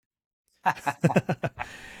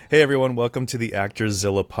Hey everyone, welcome to the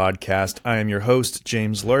Actorzilla podcast. I am your host,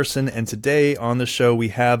 James Larson, and today on the show we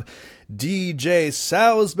have DJ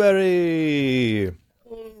Salisbury.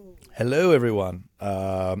 Hello everyone.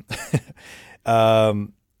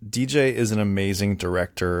 DJ is an amazing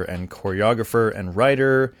director and choreographer and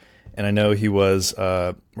writer, and I know he was,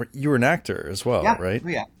 you were an actor as well, Yeah, right? oh,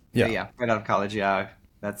 yeah, yeah, Yeah. yeah. Right out of college, yeah.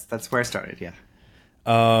 That's where I started.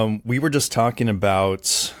 Yeah, We were just talking about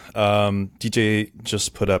DJ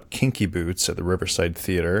just put up Kinky Boots at the Riverside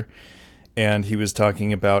Theater, and he was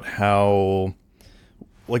talking about how,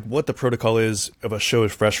 like, what the protocol is of a show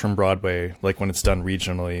fresh from Broadway, like when it's done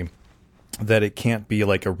regionally, that it can't be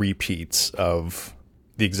like a repeat of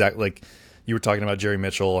the exact, like you were talking about Jerry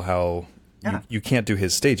Mitchell, how yeah. you can't do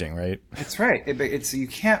his staging, right? It's right. It's you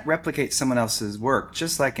can't replicate someone else's work.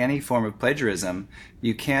 Just like any form of plagiarism,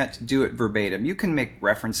 you can't do it verbatim. You can make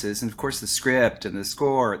references, and of course, the script and the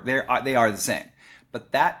score they are the same.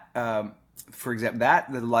 But that, for example,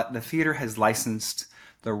 the theater has licensed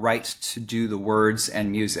the right to do the words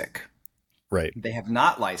and music. Right. They have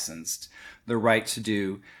not licensed the right to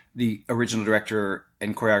do the original director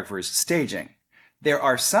and choreographer's staging. There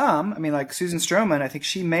are some, I mean, like Susan Stroman, I think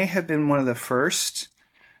she may have been one of the first,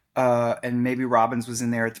 and maybe Robbins was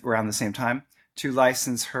in there around the same time, to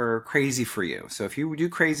license her Crazy for You. So if you do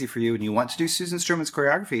Crazy for You and you want to do Susan Stroman's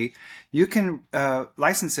choreography, you can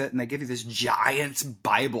license it, and they give you this giant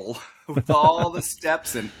Bible with all the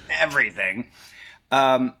steps and everything.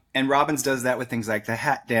 And Robbins does that with things like the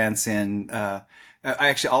hat dance and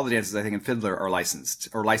actually all the dances I think in Fiddler are licensed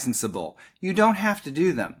or licensable. You don't have to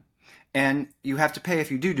do them, and you have to pay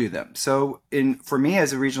if you do them. So in for me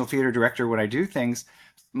as a regional theater director, when I do things,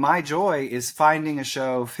 my joy is finding a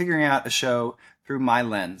show, figuring out a show through my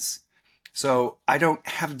lens. So I don't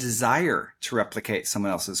have desire to replicate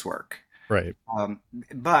someone else's work. Right. Um,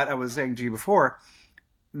 but I was saying to you before,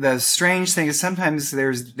 the strange thing is sometimes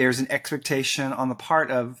there's an expectation on the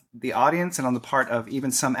part of the audience and on the part of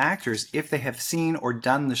even some actors, if they have seen or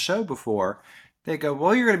done the show before, they go,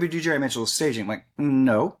 well, you're going to be DJ Mitchell's staging. I'm like,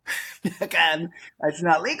 no. Again, that's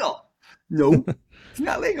not legal. No, it's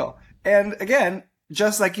not legal. And again,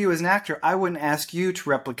 just like you as an actor, I wouldn't ask you to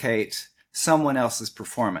replicate someone else's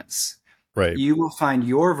performance. Right. You will find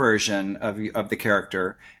your version of the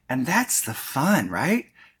character, and that's the fun, right?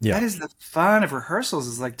 Yeah. That is the fun of rehearsals,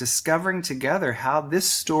 is like discovering together how this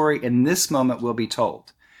story in this moment will be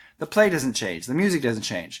told. The play doesn't change, the music doesn't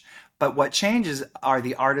change, but what changes are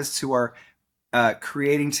the artists who are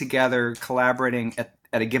creating together, collaborating at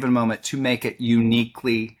a given moment to make it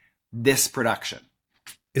uniquely this production.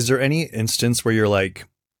 Is there any instance where you're like,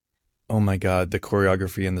 oh my god, the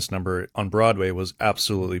choreography in this number on Broadway was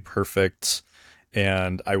absolutely perfect,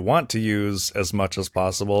 and I want to use as much as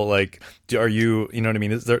possible? Like, are you, you know what I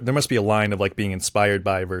mean? There must be a line of like being inspired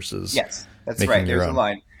by versus Yes, that's right. making your There's a own.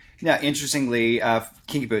 line. Now, interestingly,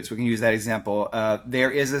 Kinky Boots, we can use that example.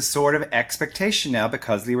 There is a sort of expectation now,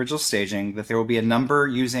 because of the original staging, that there will be a number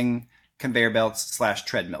using conveyor belts slash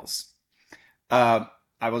treadmills. Uh,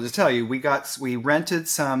 I will just tell you, we rented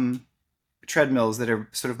some treadmills that are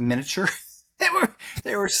sort of miniature.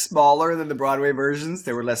 They were smaller than the Broadway versions.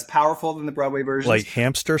 They were less powerful than the Broadway Like versions.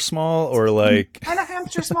 hamster small or like Kind of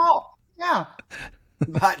hamster small. Yeah.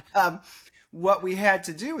 But what we had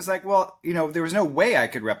to do was like, well, there was no way I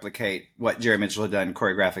could replicate what Jerry Mitchell had done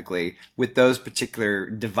choreographically with those particular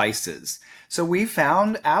devices. So we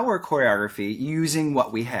found our choreography using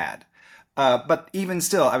what we had. But even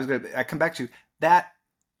still, I come back to that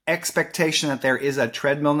expectation that there is a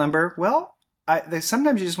treadmill number. Well,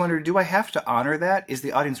 sometimes you just wonder, do I have to honor that? Is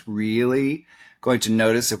the audience really going to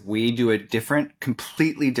notice if we do a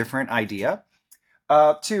completely different idea?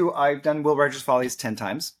 Two, I've done Will Rogers Follies 10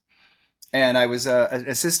 times. And I was an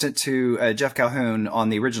assistant to Jeff Calhoun on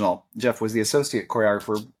the original. Jeff was the associate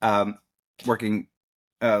choreographer, working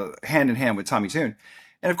hand in hand with Tommy Tune.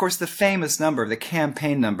 And of course, the famous number, the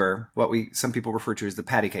campaign number, some people refer to as the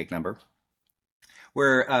patty cake number,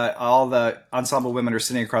 where all the ensemble women are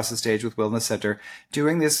sitting across the stage with Will in the center,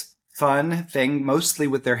 doing this fun thing, mostly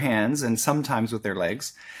with their hands and sometimes with their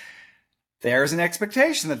legs. There's an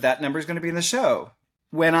expectation that that number is going to be in the show.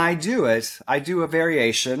 When I do it, I do a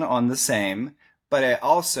variation on the same, but I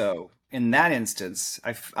also, in that instance,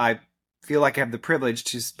 I feel like I have the privilege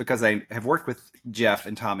to, because I have worked with Jeff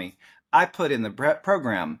and Tommy, I put in the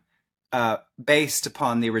program based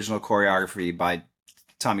upon the original choreography by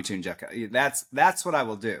Tommy Tune, Jeff. That's what I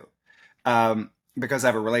will do, because I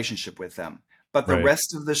have a relationship with them. But the right.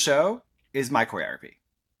 rest of the show is my choreography.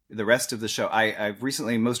 The rest of the show, I've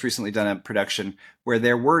most recently done a production where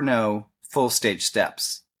there were no full stage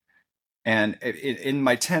steps. And in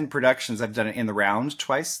my 10 productions, I've done it in the round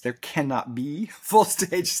twice. There cannot be full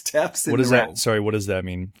stage steps in What the does round. that? Sorry, what does that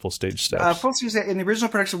mean? Full stage steps. Full stage in the original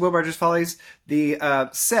production of Will Rogers Follies, the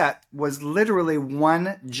set was literally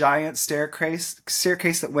one giant staircase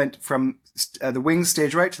that went from the wing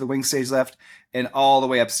stage right to the wing stage left and all the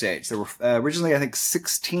way upstage. There were originally, I think,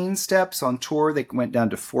 16 steps. On tour, they went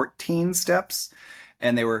down to 14 steps.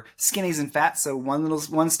 And they were skinnies and fats. So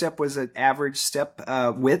one step was an average step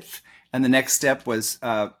width, and the next step was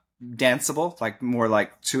danceable, like more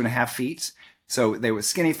like 2.5 feet. So they were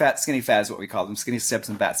skinny fat is what we call them, skinny steps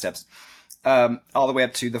and fat steps, all the way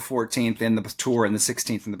up to the 14th in the tour and the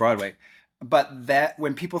 16th in the Broadway. But that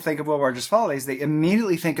when people think of Will Rogers Follies, they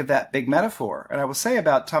immediately think of that big metaphor. And I will say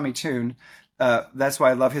about Tommy Tune, that's why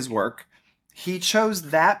I love his work. He chose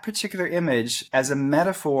that particular image as a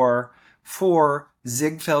metaphor for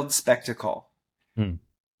Ziegfeld spectacle. Hmm.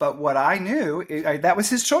 But what I knew, that was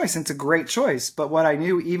his choice. And it's a great choice. But what I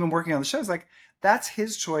knew, even working on the show, is like, that's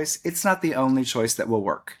his choice. It's not the only choice that will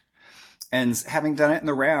work. And having done it in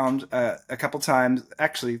the round a couple times,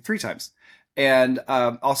 actually 3 times, and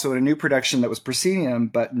also in a new production that was proscenium,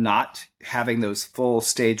 but not having those full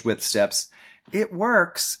stage width steps, it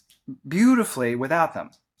works beautifully without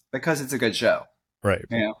them because it's a good show. Right.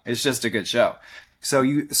 You know, it's just a good show. So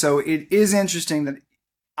it is interesting that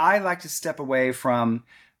I like to step away from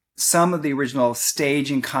some of the original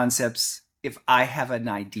staging concepts if I have an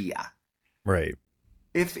idea. Right.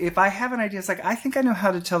 If I have an idea, it's like I think I know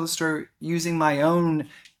how to tell the story using my own,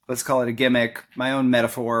 let's call it a gimmick, my own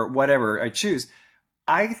metaphor, whatever I choose.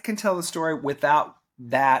 I can tell the story without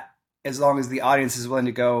that, as long as the audience is willing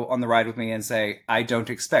to go on the ride with me and say, I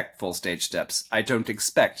don't expect full stage steps. I don't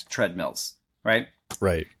expect treadmills. Right?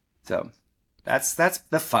 Right. So that's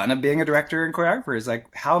the fun of being a director and choreographer, is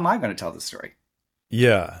like, how am I going to tell the story?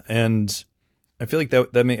 Yeah, and I feel like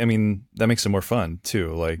that makes it more fun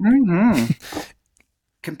too. Like,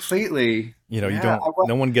 completely. you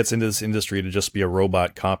no one gets into this industry to just be a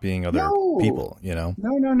robot copying other people.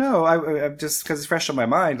 No. I just because it's fresh on my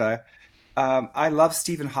mind. I love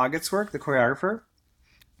Stephen Hoggett's work, the choreographer.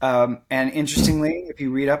 And interestingly, if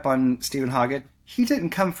you read up on Stephen Hoggett, he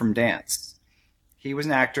didn't come from dance. He was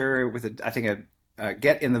an actor with a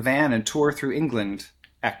get in the van and tour through England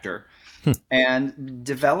actor, and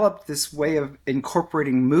developed this way of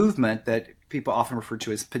incorporating movement that people often refer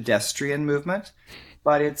to as pedestrian movement,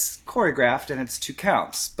 but it's choreographed and it's 2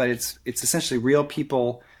 counts, but it's essentially real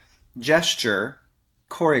people gesture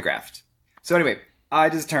choreographed. So anyway, I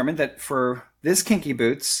determined that for this Kinky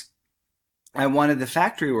Boots, I wanted the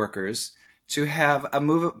factory workers to have a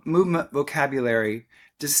movement vocabulary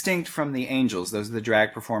distinct from the angels. Those are the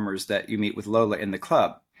drag performers that you meet with Lola in the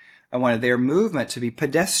club. I wanted their movement to be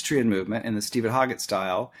pedestrian movement in the Stephen Hoggett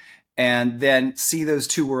style, and then see those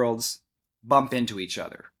 2 worlds bump into each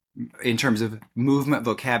other in terms of movement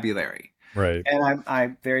vocabulary. Right. And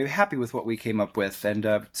I'm very happy with what we came up with.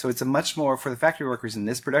 And so it's a much more, for the factory workers in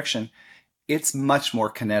this production, it's much more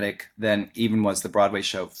kinetic than even was the Broadway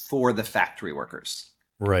show for the factory workers.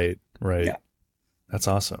 Right. Yeah. That's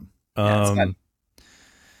awesome. Yeah, it's fun.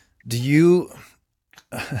 Do you,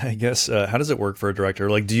 I guess, how does it work for a director?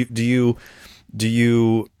 Like, do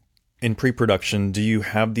you in pre-production, do you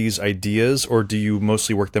have these ideas, or do you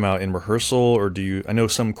mostly work them out in rehearsal, or I know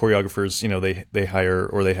some choreographers, they hire,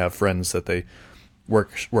 or they have friends that they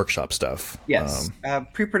workshop stuff. Yes.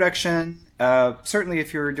 Pre-production, certainly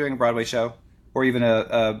if you're doing a Broadway show or even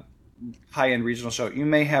a high-end regional show, you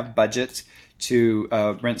may have budget to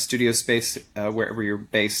rent studio space wherever you're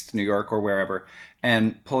based, New York or wherever,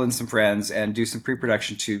 and pull in some friends and do some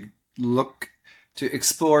pre-production to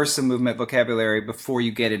explore some movement vocabulary before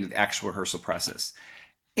you get into the actual rehearsal process.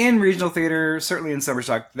 In regional theater, certainly in summer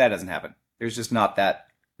stock, that doesn't happen. There's not that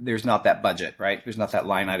budget, right? There's not that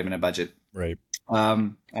line item in a budget. Right.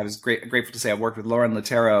 I was grateful to say I worked with Lauren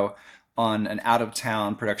Latero on an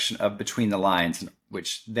out-of-town production of Between the Lines,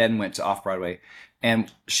 which then went to Off-Broadway.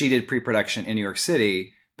 And she did pre-production in New York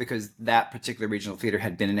City because that particular regional theater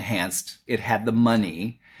had been enhanced. It had the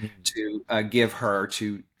money to give her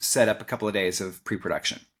to set up a couple of days of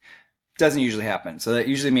pre-production. Doesn't usually happen. So that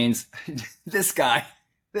usually means this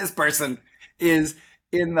person is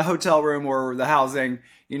in the hotel room or the housing,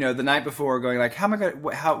 the night before, going like,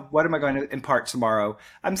 what am I going to impart tomorrow?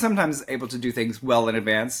 I'm sometimes able to do things well in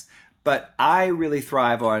advance, but I really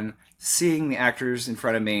thrive on seeing the actors in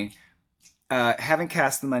front of me, having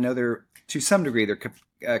cast them. I know they're, to some degree,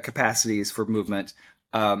 their capacities for movement,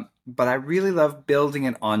 but I really love building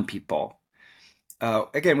it on people.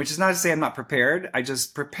 Again, which is not to say I'm not prepared. I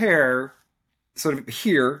just prepare sort of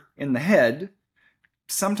here in the head.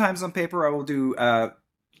 Sometimes on paper I will do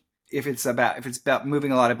if it's about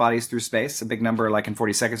moving a lot of bodies through space, a big number like in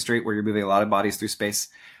 42nd Street where you're moving a lot of bodies through space,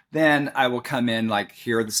 then I will come in like,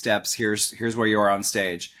 here are the steps, here's where you are on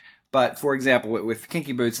stage. But for example, with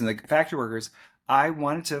Kinky Boots and the factory workers, I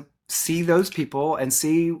wanted to see those people and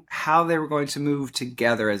see how they were going to move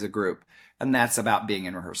together as a group, and that's about being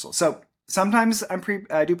in rehearsal. So sometimes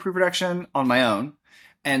I do pre-production on my own,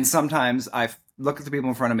 and sometimes I look at the people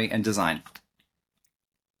in front of me and design.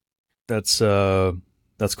 That's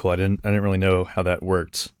cool. I didn't really know how that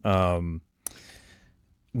worked.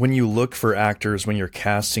 When you look for actors, when you're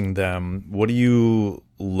casting them, what do you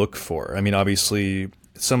look for? I mean, obviously,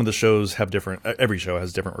 some of the shows have different. Every show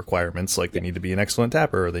has different requirements. Like they need to be an excellent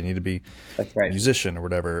tapper, or they need to be That's a right. musician, or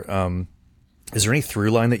whatever. Is there any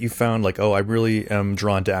through line that you found? Like, oh, I really am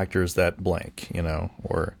drawn to actors that blank,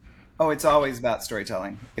 or Oh, it's always about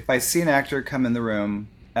storytelling. If I see an actor come in the room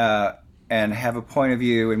and have a point of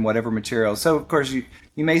view in whatever material, so of course you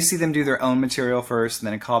may see them do their own material first, and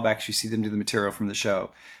then in callbacks you see them do the material from the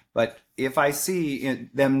show. But if I see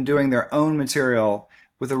them doing their own material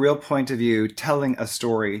with a real point of view, telling a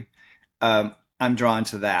story, I'm drawn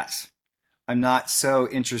to that. I'm not so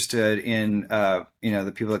interested in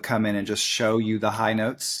the people that come in and just show you the high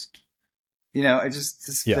notes. yeah,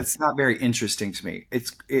 That's not very interesting to me.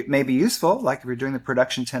 It may be useful, like if you're doing the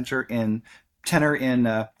production tenor in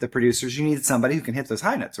the producers, you need somebody who can hit those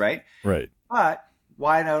high notes, right? right, But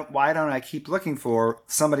why don't I keep looking for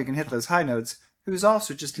somebody who can hit those high notes who's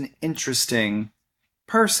also just an interesting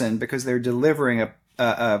person because they're delivering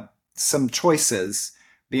some choices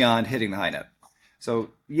beyond hitting the high note.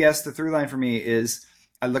 So yes, the through line for me is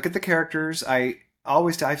I look at the characters. I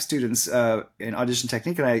have students in audition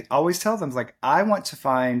technique, and I always tell them like I want to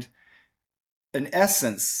find an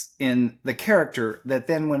essence in the character that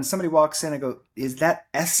then when somebody walks in, I go, is that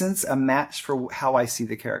essence a match for how I see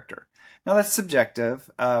the character? Now that's subjective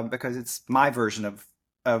because it's my version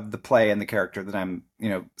of the play and the character that I'm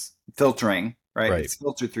filtering. Right, right. it's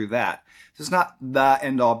filtered through that. So it's not the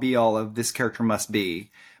end all be all of this character must be,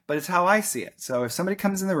 but it's how I see it. So if somebody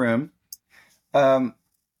comes in the room, um,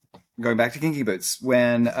 going back to Kinky Boots,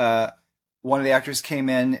 when one of the actors came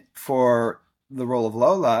in for the role of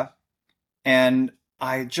Lola, and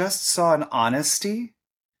I just saw an honesty.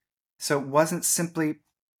 So it wasn't simply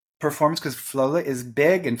performance because Lola is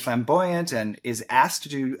big and flamboyant and is asked to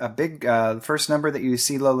do a big. The first number that you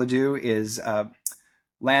see Lola do is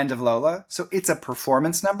Land of Lola. So it's a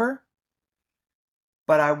performance number.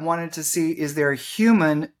 But I wanted to see, is there a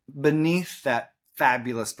human beneath that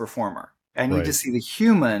fabulous performer? I need to Right. see the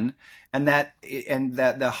human and that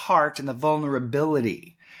the heart and the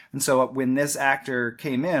vulnerability. And so when this actor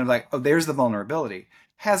came in, I'm like, oh, there's the vulnerability.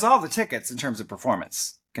 Has all the tickets in terms of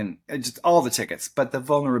performance, can just all the tickets. But the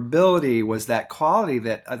vulnerability was that quality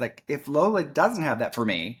that like, if Lola doesn't have that for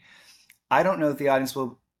me, I don't know if the audience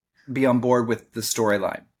will be on board with the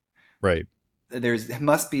storyline. Right. There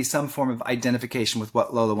must be some form of identification with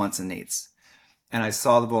what Lola wants and needs. And I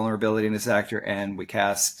saw the vulnerability in this actor, and we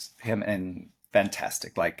cast him, and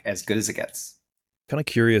fantastic, like as good as it gets. Kind of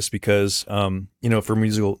curious because, for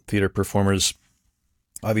musical theater performers,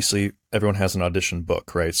 obviously everyone has an audition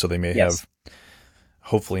book, right? So they may Yes. have,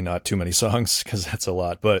 hopefully not too many songs because that's a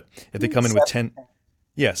lot. But if they come in with Seven. 10,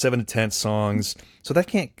 yeah, 7 to 10 songs, so that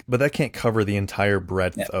can't cover the entire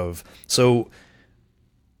breadth Yeah. of. So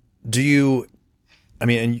do you? I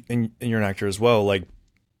mean, and you're an actor as well. Like,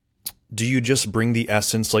 do you just bring the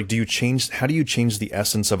essence? Like, do you change? How do you change the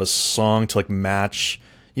essence of a song to like match?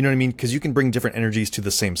 You know what I mean? Because you can bring different energies to the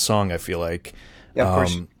same song. I feel like. Yeah, of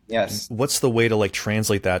course. Yes. What's the way to like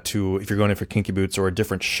translate that to if you're going in for Kinky Boots or a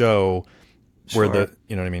different show where Sure. the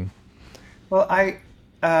you know what I mean? Well,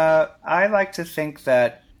 I like to think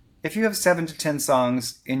that if you have 7 to 10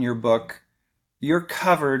 songs in your book, you're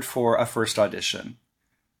covered for a first audition.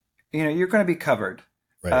 You're going to be covered.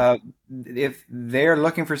 Right. Uh, if they're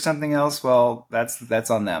looking for something else, well,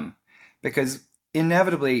 that's on them, because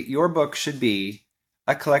inevitably your book should be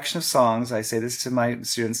a collection of songs. I say this to my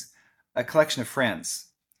students, a collection of friends.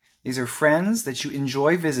 These are friends that you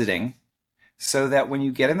enjoy visiting, so that when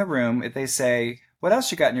you get in the room, if they say, "What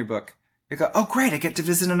else you got in your book?" You go, "Oh, great! I get to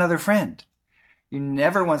visit another friend." You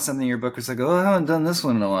never want something in your book that's like, "Oh, I haven't done this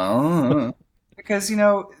one in a while," because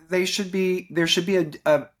there should be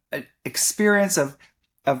a experience of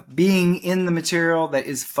being in the material that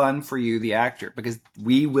is fun for you, the actor, because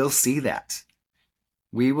we will see that.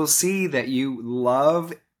 We will see that you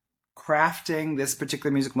love crafting this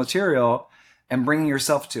particular musical material and bringing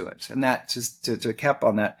yourself to it. And that, just to cap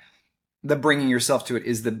on that, the bringing yourself to it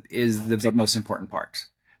is the most important part.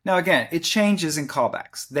 Now, again, it changes in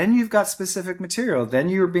callbacks. Then you've got specific material. Then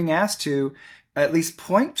you're being asked to at least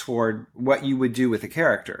point toward what you would do with a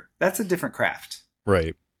character. That's a different craft.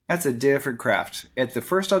 Right. That's a different craft. At the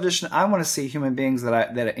first audition, I want to see human beings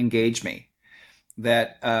that engage me,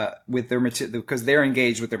 that with their material, because they're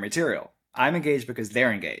engaged with their material. I'm engaged because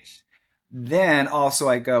they're engaged. Then also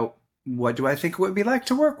I go, what do I think it would be like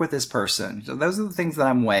to work with this person? So those are the things that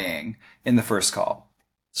I'm weighing in the first call.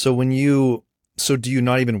 So do you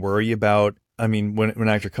not even worry about, I mean, when an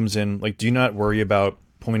actor comes in, like, do you not worry about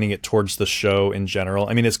pointing it towards the show in general?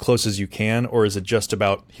 I mean, as close as you can, or is it just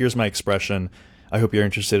about, here's my expression, I hope you're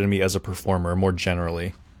interested in me as a performer more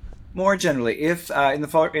generally? More generally, if in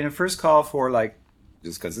a first call for like,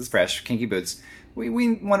 just because it's fresh, Kinky Boots, we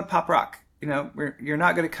want to pop rock. You're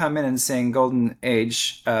not going to come in and sing Golden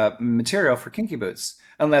Age material for Kinky Boots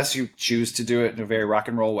unless you choose to do it in a very rock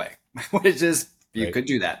and roll way, which is you Right. could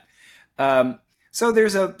do that. So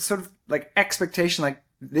there's a sort of like expectation like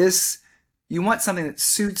this. You want something that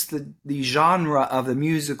suits the genre of the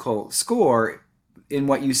musical score in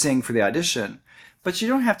what you sing for the audition, but you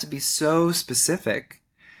don't have to be so specific.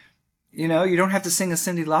 You don't have to sing a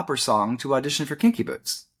Cyndi Lauper song to audition for Kinky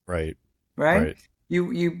Boots, Right. right?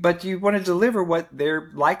 Right. But you want to deliver what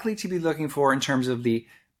they're likely to be looking for in terms of the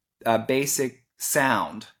basic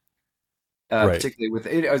sound, Right. particularly with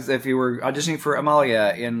if you were auditioning for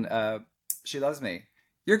Amalia in She Loves Me,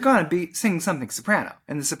 you're gonna be singing something soprano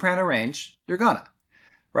in the soprano range. You're gonna,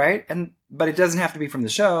 right? But it doesn't have to be from the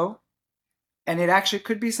show, and it actually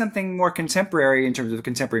could be something more contemporary in terms of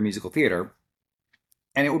contemporary musical theater.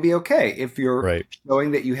 And it will be okay if you're Right.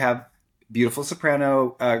 showing that you have beautiful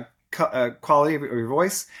soprano quality of your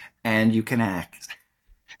voice and you can act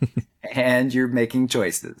and you're making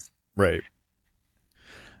choices. Right.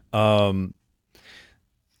 Um,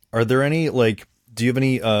 are there any, like, do you have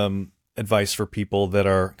any advice for people that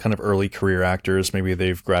are kind of early career actors? Maybe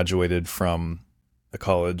they've graduated from a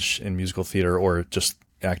college in musical theater or just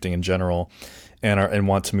acting in general, and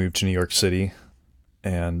want to move to New York City.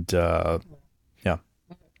 And yeah,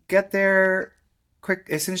 Get there quick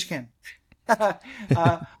as soon as you can.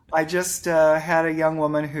 I just had a young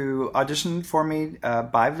woman who auditioned for me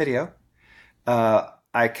by video.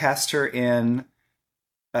 I cast her in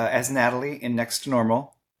as Natalie in Next to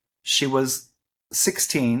Normal. She was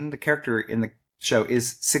 16. The character in the show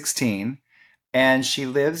is 16, and she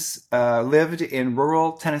lived in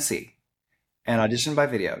rural Tennessee and auditioned by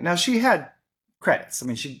video. Now she had credits. I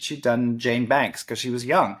mean, she'd done Jane Banks because she was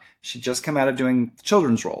young. She'd just come out of doing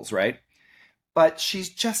children's roles, right? But she's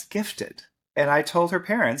just gifted. And I told her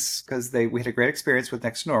parents because we had a great experience with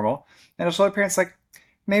Next to Normal, and I told her parents like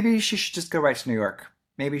maybe she should just go right to New York.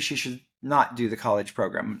 Maybe she should not do the college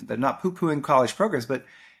program. They're not poo-pooing college programs, but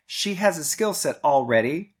she has a skill set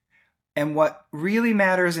already. And what really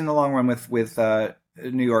matters in the long run with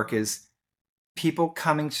New York is people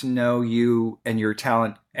coming to know you and your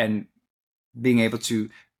talent and being able to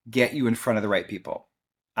get you in front of the right people,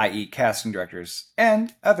 i.e., casting directors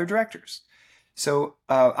and other directors. So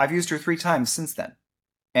I've used her 3 times since then.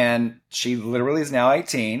 And she literally is now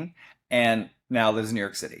 18 and now lives in New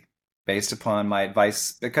York City based upon my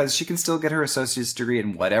advice because she can still get her associate's degree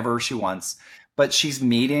in whatever she wants. But she's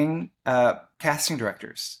meeting casting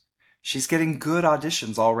directors. She's getting good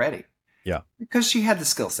auditions already yeah, because she had the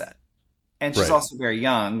skill set. And she's right, also very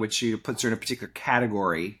young, which puts her in a particular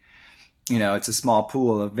category. It's a small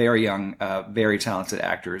pool of very young, very talented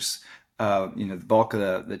actors. The bulk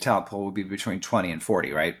of the talent pool will be between 20 and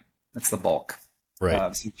 40, right? That's the bulk.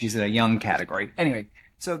 right, So she's in a young category. Anyway,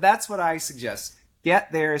 so that's what I suggest.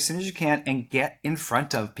 Get there as soon as you can and get in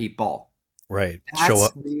front of people. right. Show That's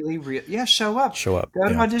up, really real. Yeah, show up. show up. Go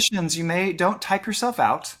to Yeah, auditions. Don't type yourself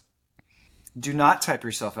out. Do not type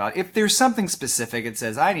yourself out. If there's something specific, it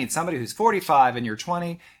says, I need somebody who's 45 and you're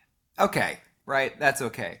 20. Okay, right? That's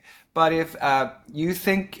okay. But if you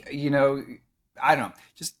think, I don't know,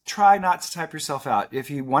 just try not to type yourself out. If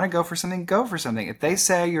you want to go for something, go for something. If they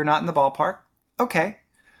say you're not in the ballpark, okay.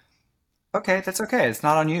 Okay, that's okay. It's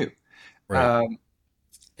not on you. right, Um,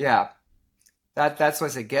 yeah, that's what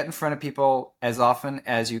I say. Get in front of people as often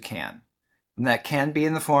as you can. And that can be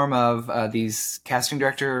in the form of these casting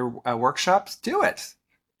director workshops. Do it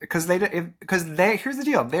because they here's the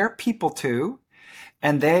deal. They're people too,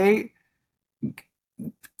 and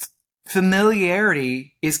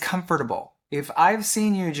familiarity is comfortable. If I've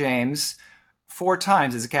seen you, James, 4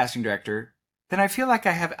 times as a casting director, then I feel like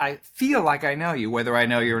I know you, whether I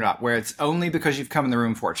know you or not, where it's only because you've come in the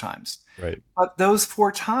room 4 times. right, But those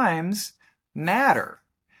 4 times matter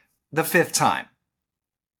the fifth time.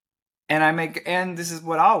 And this is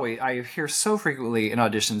what I hear so frequently in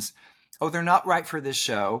auditions. oh, they're not right for this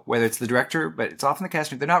show, whether it's the director, but it's often the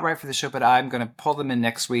casting, they're not right for the show, but I'm going to pull them in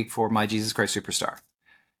next week for my Jesus Christ Superstar.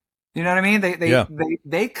 You know what I mean? Yeah.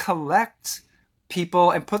 They collect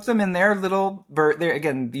people and put them in their little, they're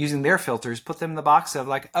again using their filters, put them in the box of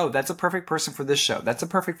like, oh, that's a perfect person for this show. That's a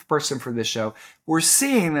perfect person for this show. We're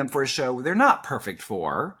seeing them for a show they're not perfect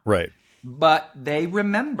for, Right. but they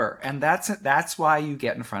remember, and that's why you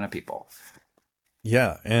get in front of people.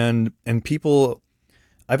 Yeah. And people,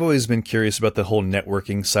 I've always been curious about the whole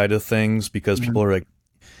networking side of things because people are like,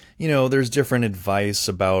 there's different advice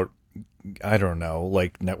about, I don't know,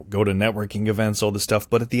 like go to networking events, all this stuff.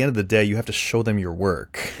 But at the end of the day, you have to show them your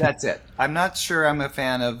work. That's it. I'm not sure I'm a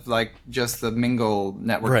fan of like just the mingle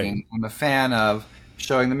networking. Right. I'm a fan of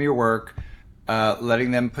showing them your work,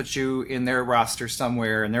 letting them put you in their roster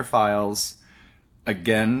somewhere in their files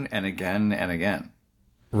again and again and again.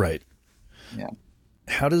 Right. Yeah.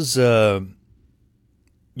 How does, there's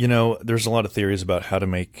a lot of theories about how to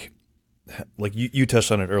make, like you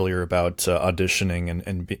touched on it earlier about auditioning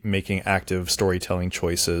and making active storytelling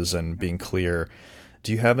choices and being clear.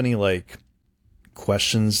 Do you have any like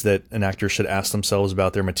questions that an actor should ask themselves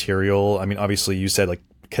about their material? I mean, obviously you said like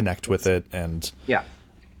connect with it and Yeah.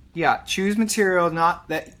 Yeah. Choose material, not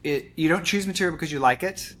that you don't choose material because you like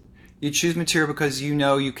it. You choose material because you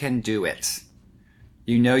know you can do it.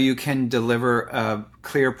 You know you can deliver a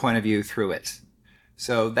clear point of view through it.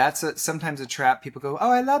 So that's sometimes a trap. People go, "Oh,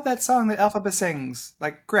 I love that song that Alphaba sings."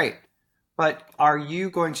 Like, great. But are you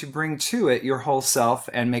going to bring to it your whole self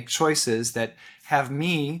and make choices that have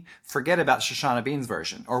me forget about Shoshana Bean's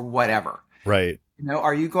version or whatever? right,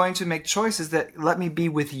 Are you going to make choices that let me be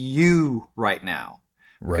with you right now?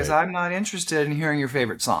 Because right, I'm not interested in hearing your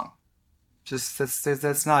favorite song. Just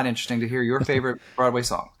that's not interesting to hear your favorite Broadway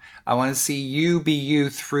song. I want to see you be you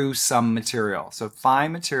through some material. So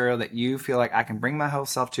find material that you feel like I can bring my whole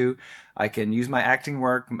self to. I can use my acting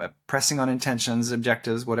work, pressing on intentions,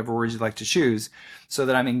 objectives, whatever words you'd like to choose, so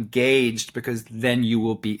that I'm engaged because then you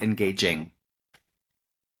will be engaging.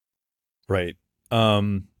 right.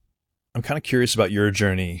 I'm kind of curious about your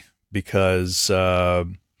journey because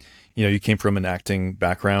you came from an acting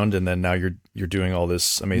background and then now you're doing all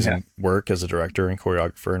this Yeah. amazing work as a director and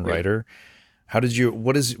choreographer and writer. How did you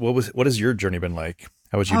what has your journey been like?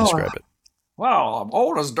 How would you Oh, describe it? well, I'm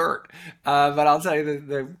old as dirt. But I'll tell you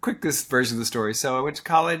the quickest version of the story. So I went to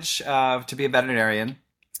college to be a veterinarian.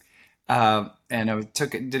 And I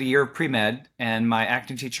did a year of pre-med, and my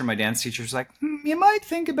acting teacher, my dance teacher was like, you might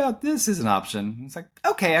think about this as an option. It's like,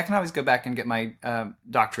 okay, I can always go back and get my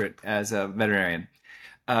doctorate as a veterinarian.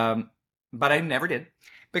 Um, but I never did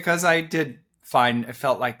because I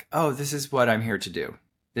felt like, oh, this is what I'm here to do.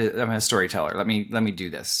 I'm a storyteller. Let me do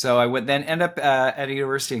this. So I would then end up at a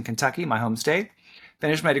university in Kentucky, my home state,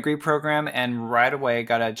 finished my degree program, and right away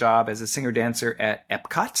got a job as a singer dancer at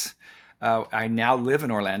Epcot. I now live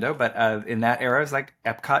in Orlando, but in that era, it was like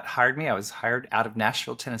Epcot hired me. I was hired out of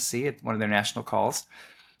Nashville, Tennessee, at one of their national calls,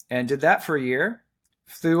 and did that for a year.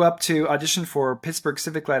 Flew up to audition for Pittsburgh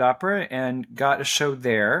Civic Light Opera and got a show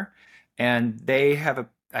there. And they have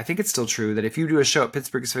I think it's still true that if you do a show at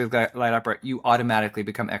Pittsburgh Civic Light Opera, you automatically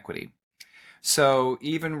become equity. So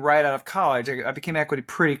even right out of college, I became equity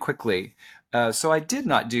pretty quickly. So I did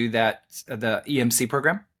not do the EMC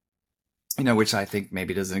program, which I think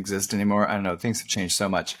maybe doesn't exist anymore. I don't know. Things have changed so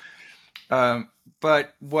much.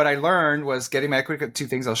 But what I learned was getting my equity. Two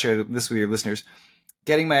things I'll share this with your listeners: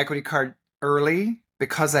 getting my equity card early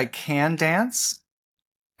because I can dance,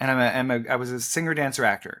 and I was a singer, dancer,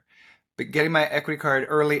 actor. But getting my equity card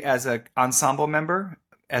early as an ensemble member,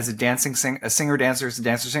 as a singer, dancer, as a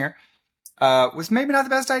dancer, singer, was maybe not the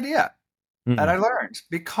best idea. And Mm-mm. I learned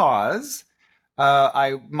because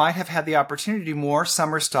I might have had the opportunity to do more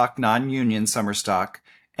summer stock, non-union summer stock,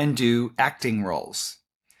 and do acting roles.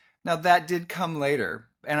 Now that did come later,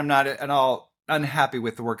 and I'm not at all unhappy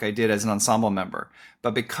with the work I did as an ensemble member.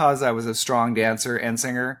 But because I was a strong dancer and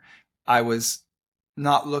singer, I was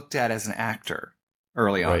not looked at as an actor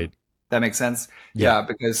early on. Right. That makes sense? Yeah. Yeah,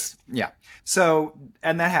 because yeah. So,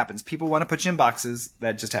 and that happens. People want to put you in boxes.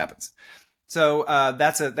 That just happens. So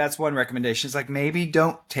that's one recommendation. It's like maybe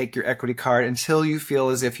don't take your equity card until you feel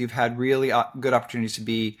as if you've had really good opportunities to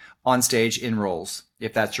be on stage in roles,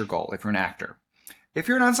 if that's your goal, if you're an actor. If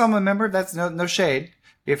you're an ensemble member, that's no shade.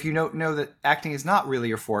 If you know that acting is not really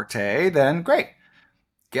your forte, then great.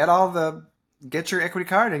 Get your equity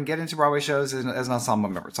card and get into Broadway shows as an ensemble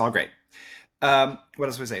member. It's all great. What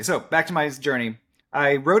else would I say? So back to my journey.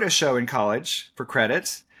 I wrote a show in college for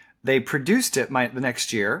credit. They produced it the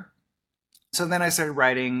next year. So then I started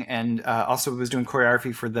writing and also was doing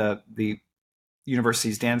choreography for the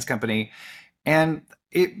university's dance company. And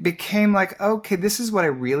it became like, okay, this is what I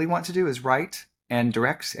really want to do is write and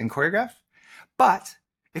direct and choreograph. But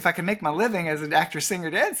if I can make my living as an actor, singer,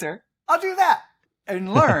 dancer, I'll do that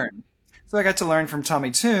and learn. So I got to learn from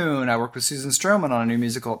Tommy Tune. I worked with Susan Stroman on a new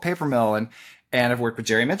musical at Paper Mill, and I've worked with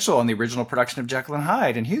Jerry Mitchell on the original production of Jekyll and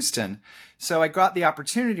Hyde in Houston. So I got the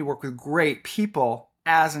opportunity to work with great people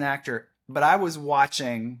as an actor, but I was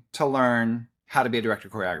watching to learn how to be a director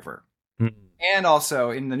choreographer. Mm. And also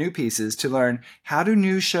in the new pieces to learn how do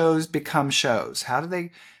new shows become shows? How do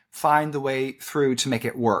they find the way through to make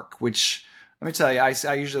it work? Which, let me tell you,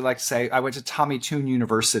 I usually like to say I went to Tommy Tune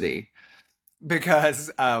University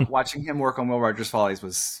because watching him work on Will Rogers Follies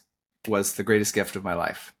was the greatest gift of my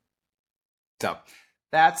life. So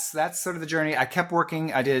that's sort of the journey. I kept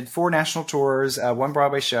working. I did 4 national tours, 1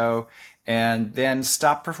 Broadway show, and then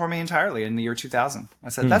stopped performing entirely in the year 2000. I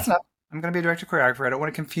said, that's enough. I'm going to be a director choreographer. I don't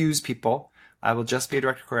want to confuse people. I will just be a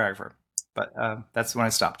director choreographer. But that's when I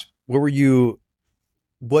stopped. Where were you?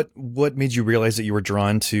 What made you realize that you were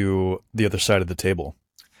drawn to the other side of the table?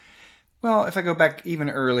 Well, if I go back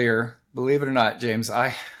even earlier, believe it or not, James,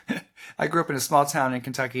 I I grew up in a small town in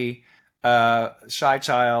Kentucky, shy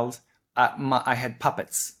child. I had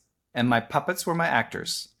puppets, and my puppets were my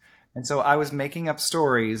actors. And so I was making up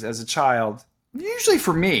stories as a child, usually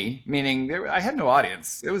for me, meaning I had no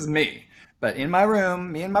audience. It was me. But in my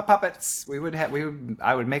room, me and my puppets,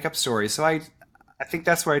 I would make up stories. So I think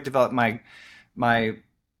that's where I developed my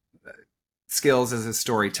skills as a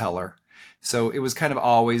storyteller. So it was kind of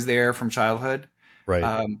always there from childhood.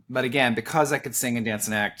 Right. But again, because I could sing and dance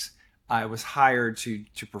and act, I was hired to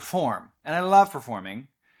perform, and I love performing.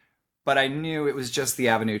 But I knew it was just the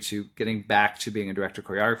avenue to getting back to being a director,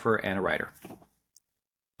 choreographer, and a writer.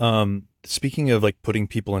 Speaking of like putting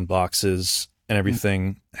people in boxes and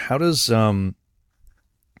everything, how do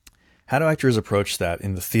actors approach that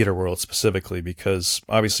in the theater world specifically? Because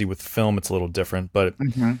obviously with film it's a little different, but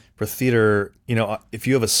Mm-hmm. for theater, if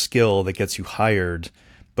you have a skill that gets you hired,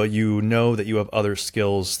 but you know that you have other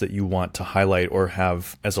skills that you want to highlight or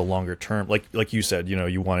have as a longer term, like you said,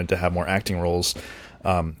 you wanted to have more acting roles,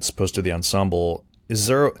 as opposed to the ensemble.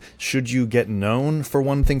 Should you get known for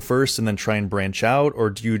one thing first and then try and branch out, or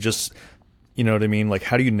do you just, you know what I mean? Like,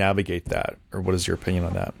 how do you navigate that, or what is your opinion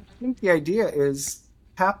on that? I think the idea is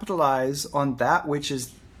capitalize on that which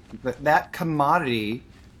is that commodity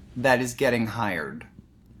that is getting hired.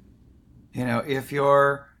 If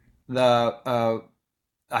you're the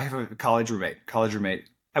I have a college roommate.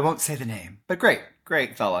 I won't say the name, but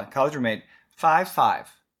great fella, college roommate, 5'5",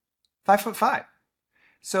 5'5".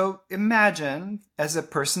 So imagine as a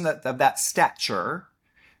person of that stature,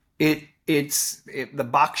 the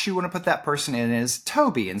box you want to put that person in is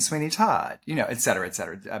Toby and Sweeney Todd, et cetera, et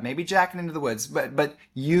cetera. Maybe Jack and Into the Woods, but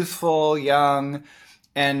youthful, young,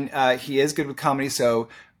 and he is good with comedy. So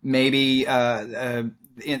maybe in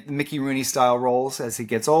Mickey Rooney style roles as he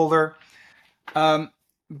gets older.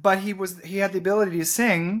 But he had the ability to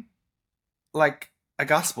sing like a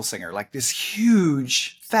gospel singer, like this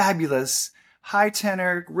huge, fabulous, high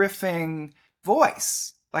tenor riffing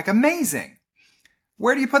voice, like amazing.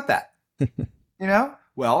 Where do you put that?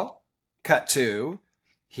 Well, cut to,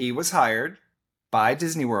 he was hired by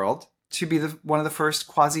Disney World to be one of the first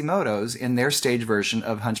Quasimodos in their stage version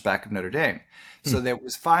of Hunchback of Notre Dame. So there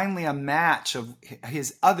was finally a match of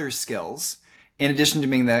his other skills. In addition to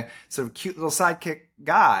being the sort of cute little sidekick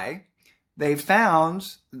guy, they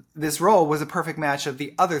found this role was a perfect match of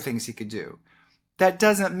the other things he could do. That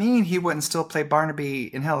doesn't mean he wouldn't still play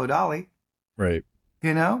Barnaby in Hello, Dolly. Right.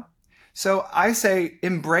 So I say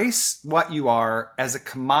embrace what you are as a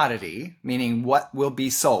commodity, meaning what will be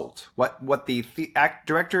sold, what the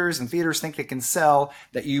directors and theaters think they can sell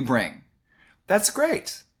that you bring. That's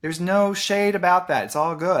great. There's no shade about that. It's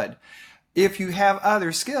all good. If you have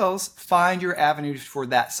other skills, find your avenue for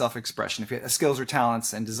that self-expression. If you have skills or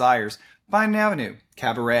talents and desires, find an avenue.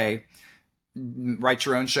 Cabaret, write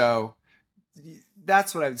your own show.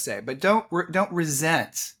 That's what I would say. But don't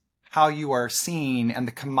resent how you are seen and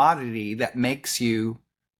the commodity that makes you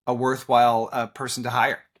a worthwhile person to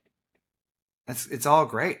hire. It's all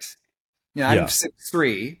great. I'm Yeah.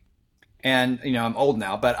 6'3", and I'm old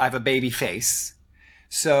now, but I have a baby face.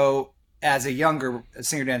 So as a younger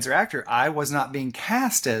singer, dancer, actor, I was not being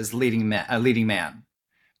cast as leading man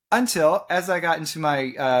until as I got into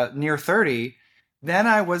my near 30. Then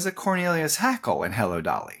I was a Cornelius Hackle in Hello,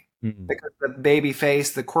 Dolly, Mm-mm. because the baby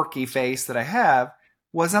face, the quirky face that I have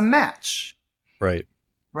was a match. Right.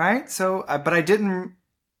 Right. So, but I didn't,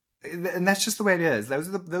 and that's just the way it is.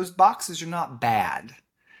 Those boxes are not bad.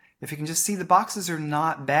 If you can just see the boxes are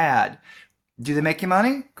not bad. Do they make you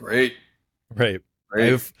money? Great. Right.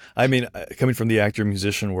 Great. I mean, coming from the actor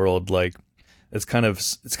musician world, like it's kind of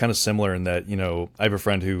similar in that, you know, I have a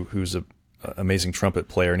friend who's a amazing trumpet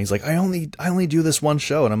player, and he's like, I only do this one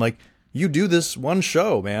show, and I'm like, you do this one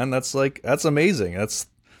show, man. That's amazing. That's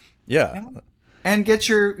yeah, Yeah. And get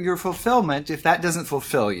your fulfillment. If that doesn't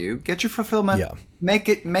fulfill you, get your fulfillment. yeah,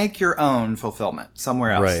 Make your own fulfillment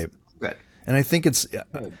somewhere else. right. Good. And I think it's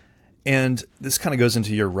Good. and this kind of goes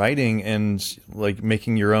into your writing and like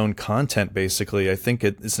making your own content. Basically, I think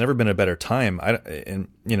it's never been a better time. And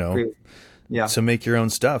you know, Great. Yeah. to make your own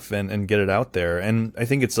stuff and get it out there. And I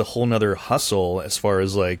think it's a whole nother hustle as far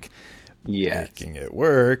as like Yes. making it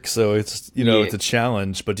work. So it's, you know, Yeah. it's a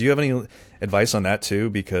challenge. But do you have any advice on that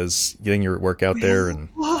too? Because getting your work out there and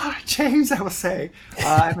Oh, James, I will say,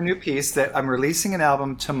 I have a new piece that I'm releasing an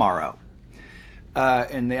album tomorrow.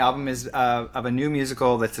 And the album is of a new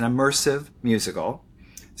musical that's an immersive musical.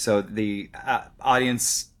 So the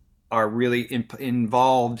audience are really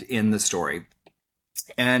involved in the story.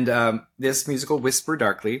 And this musical, Whisper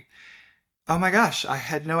Darkly, oh my gosh, I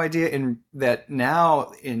had no idea that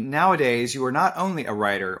nowadays you are not only a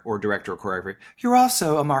writer or director or choreographer, you're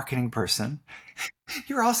also a marketing person.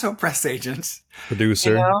 You're also a press agent. You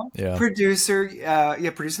producer. know, Yeah. producer,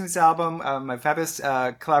 producing this album. My fabulous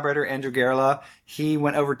collaborator Andrew Gerla, he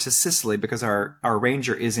went over to Sicily because our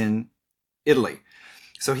arranger is in Italy,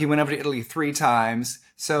 so he went over to Italy 3 times.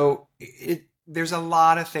 So there's a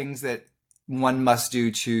lot of things that one must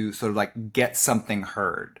do to sort of like get something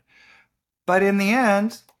heard. But in the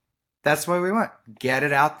end, that's what we want: get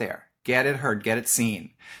it out there, get it heard, get it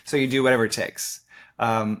seen. So you do whatever it takes.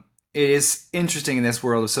 It is interesting in this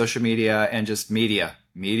world of social media and just media,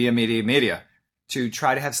 to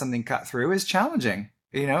try to have something cut through is challenging.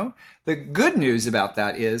 You know, the good news about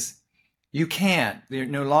that is you can. You're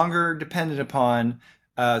no longer dependent upon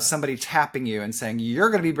somebody tapping you and saying, you're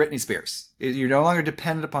going to be Britney Spears. You're no longer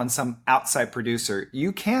dependent upon some outside producer.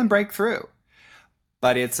 You can break through,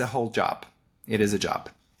 but it's a whole job. It is a job.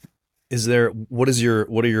 What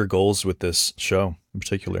are your goals with this show in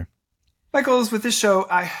particular? My goals with this show,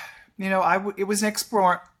 it was an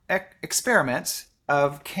experiment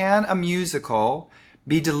of, can a musical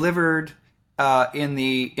be delivered in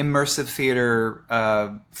the immersive theater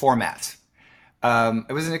format?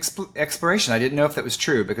 It was an exploration. I didn't know if that was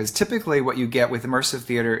true, because typically what you get with immersive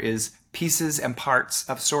theater is pieces and parts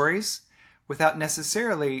of stories without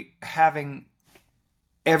necessarily having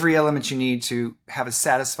every element you need to have a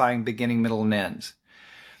satisfying beginning, middle, and end.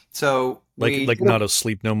 So Like not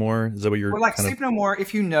Asleep No More? Is that what you're like kind Sleep No More,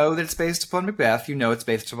 if you know that it's based upon Macbeth, you know it's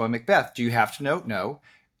based upon Macbeth. Do you have to know? No.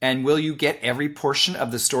 And will you get every portion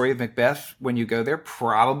of the story of Macbeth when you go there?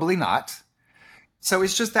 Probably not. So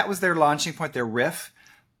it's just, that was their launching point, their riff.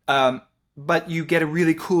 But you get a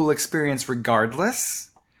really cool experience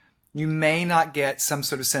regardless. You may not get some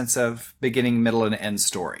sort of sense of beginning, middle, and end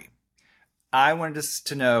story. I wanted us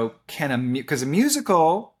to know, because a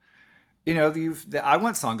musical, you know, the I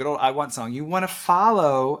Want song, good old I Want song, you want to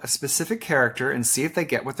follow a specific character and see if they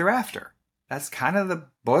get what they're after. That's kind of the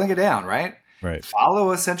boiling it down, right? Right.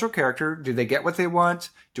 Follow a central character. Do they get what they want?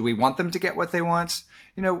 Do we want them to get what they want?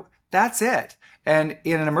 You know, that's it. And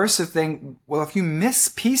in an immersive thing, well, if you miss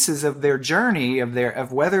pieces of their journey,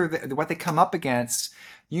 of what they come up against,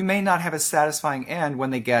 you may not have a satisfying end when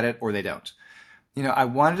they get it or they don't. You know, I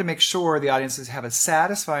wanted to make sure the audiences have a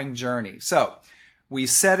satisfying journey. So we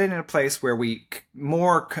set it in a place where we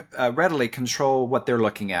more readily control what they're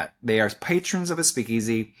looking at. They are patrons of a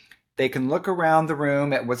speakeasy. They can look around the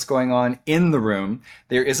room at what's going on in the room.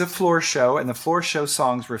 There is a floor show, and the floor show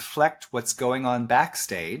songs reflect what's going on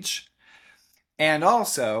backstage. And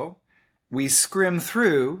also, we scrim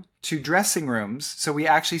through to dressing rooms, so we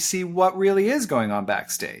actually see what really is going on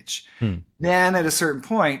backstage. Then at a certain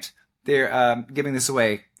point, they're giving this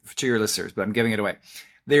away to your listeners, but I'm giving it away.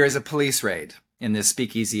 There is a police raid in this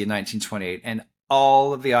speakeasy in 1928, and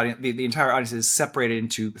all of the audience, the entire audience, is separated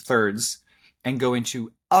into thirds and go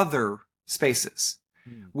into other spaces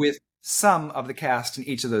with some of the cast in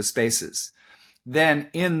each of those spaces. Then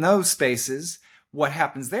in those spaces, what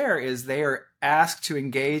happens there is they are asked to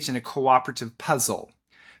engage in a cooperative puzzle,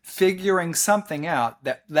 figuring something out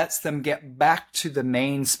that lets them get back to the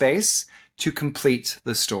main space to complete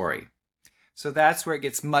the story. So that's where it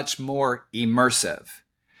gets much more immersive.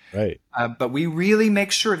 Right. But we really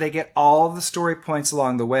make sure they get all the story points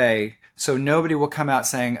along the way, so nobody will come out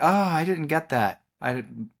saying, "Oh, I didn't get that." I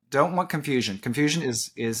don't want confusion. Confusion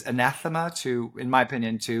is anathema to, in my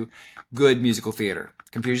opinion, to good musical theater.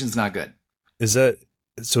 Confusion is not good. Is that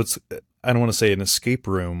so? It's I don't want to say an escape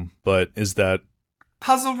room, but is that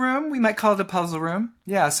Puzzle room? We might call it a puzzle room.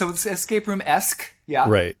 Yeah, so it's escape room-esque. Yeah.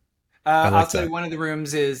 right? I I'll like tell you, that. one of the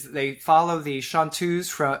rooms is they follow the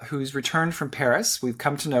chanteuse who's returned from Paris. We've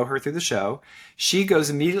come to know her through the show. She goes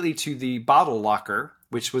immediately to the bottle locker,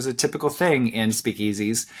 which was a typical thing in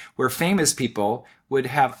speakeasies, where famous people would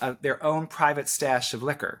have their own private stash of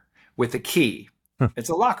liquor with a key. It's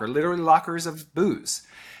a locker, literally lockers of booze.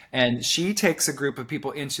 And she takes a group of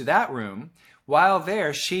people into that room. While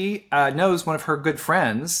there, she knows one of her good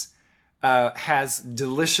friends has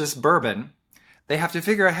delicious bourbon. They have to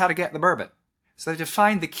figure out how to get the bourbon. So they have to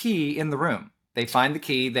find the key in the room. They find the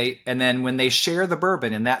key, and then when they share the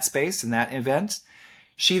bourbon in that space, in that event,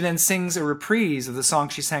 she then sings a reprise of the song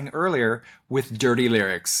she sang earlier with dirty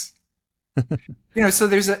lyrics.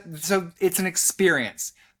 So it's an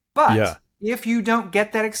experience. But Yeah. if you don't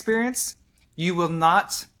get that experience, you will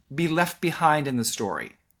not be left behind in the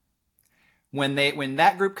story. When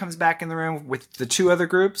that group comes back in the room with the two other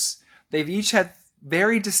groups, they've each had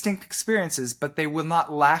very distinct experiences, but they will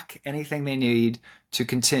not lack anything they need to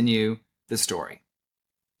continue the story.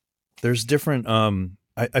 There's different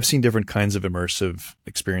I've seen different kinds of immersive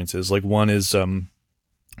experiences. Like one is New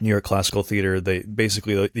York Classical Theater. They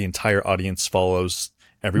basically, like, the entire audience follows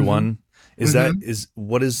Mm-hmm. everyone. Is that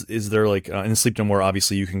Mm-hmm. is there like in Sleep No More?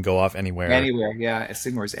 Obviously, you can go off anywhere. Anywhere, yeah.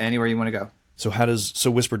 Seymour's anywhere you want to go.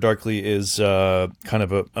 So Whisper Darkly is kind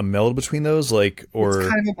of a meld between those, like, It's or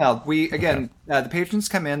kind of a meld. We okay, again, the patrons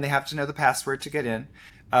come in; they have to know the password to get in.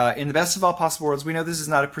 In the best of all possible worlds, we know this is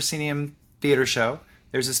not a proscenium theater show.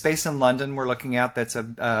 There's a space in London we're looking at that's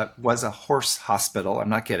a was a horse hospital. I'm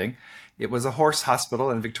not kidding. It was a horse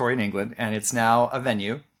hospital in Victorian England, and it's now a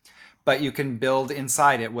venue. But you can build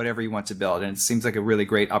inside it whatever you want to build, and it seems like a really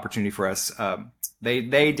great opportunity for us.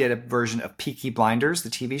 They did a version of Peaky Blinders, the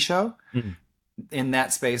TV show. Mm. In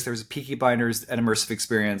that space, there was a Peaky Blinders, an immersive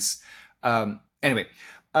experience. Anyway,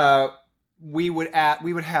 we would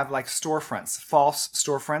have like storefronts, false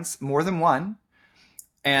storefronts, more than one.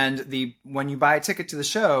 And the when you buy a ticket to the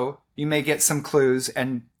show, you may get some clues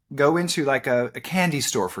and go into like a candy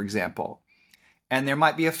store, for example, and there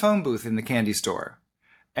might be a phone booth in the candy store,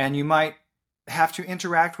 and you might have to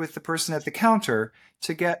interact with the person at the counter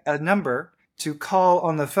to get a number to call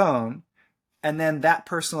on the phone, and then that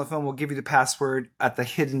person on the phone will give you the password at the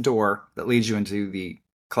hidden door that leads you into the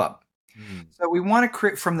club. Mm. So we want to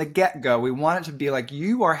create from the get-go, we want it to be like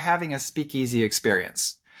you are having a speakeasy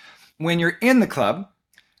experience. When you're in the club,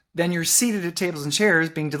 then you're seated at tables and chairs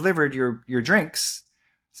being delivered your drinks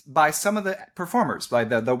by some of the performers. By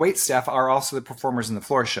the wait staff are also the performers in the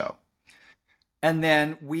floor show. And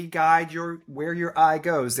then we guide where your eye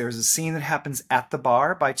goes. There's a scene that happens at the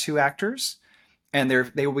bar by two actors, and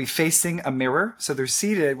they will be facing a mirror. So they're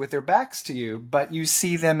seated with their backs to you, but you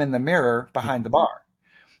see them in the mirror behind the bar.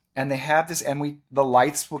 And they have this, and the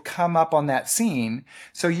lights will come up on that scene,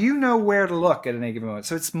 so you know where to look at any given moment.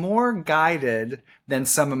 So it's more guided than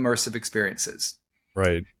some immersive experiences.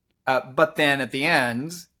 Right. But then at the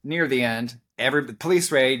end, near the end, every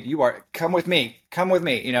police raid, come with me, come with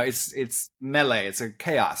me. It's melee, it's a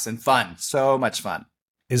chaos and fun, so much fun.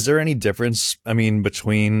 Is there any difference, I mean,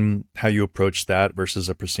 between how you approach that versus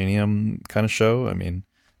a proscenium kind of show? I mean,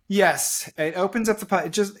 Yes, it opens up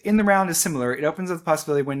just in the round is similar. It opens up the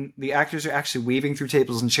possibility when the actors are actually weaving through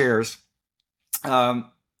tables and chairs.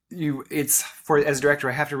 It's for as a director,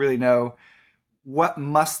 I have to really know what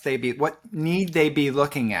need they be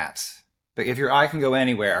looking at. But if your eye can go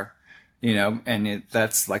anywhere,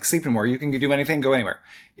 that's like Sleep No More. You can do anything, go anywhere.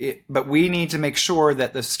 But we need to make sure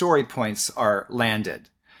that the story points are landed.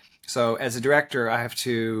 So as a director, I have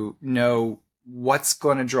to know what's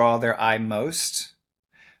going to draw their eye most.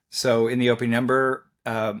 So in the opening number,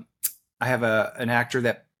 I have an actor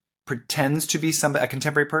that pretends to be a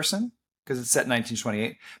contemporary person because it's set in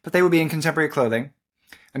 1928, but they will be in contemporary clothing.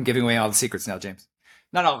 I'm giving away all the secrets now, James.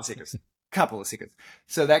 Not all the secrets, a couple of secrets.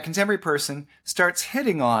 So that contemporary person starts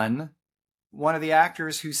hitting on one of the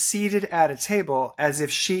actors who's seated at a table as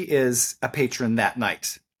if she is a patron that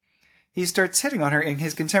night. He starts hitting on her in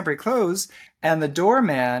his contemporary clothes, and the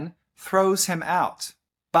doorman throws him out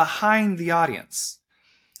behind the audience.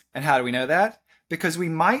 And how do we know that? Because we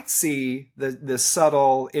might see the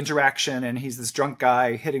subtle interaction, and he's this drunk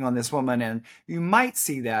guy hitting on this woman, and you might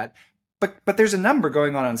see that, but there's a number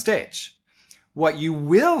going on stage. What you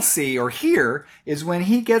will see or hear is when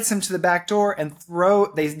he gets him to the back door and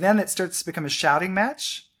then it starts to become a shouting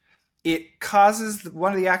match. It causes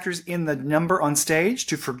one of the actors in the number on stage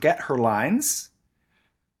to forget her lines,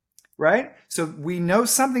 right? So we know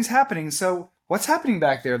something's happening. So what's happening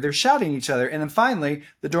back there? They're shouting at each other. And then finally,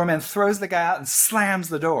 the doorman throws the guy out and slams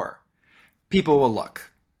the door. People will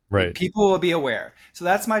look. right. People will be aware. So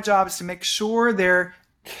that's my job, is to make sure they're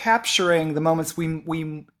capturing the moments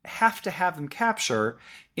we have to have them capture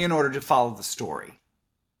in order to follow the story.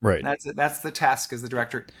 Right. That's the task as the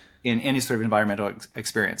director in any sort of environmental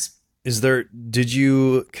experience. Did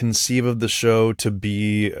you conceive of the show to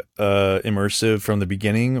be immersive from the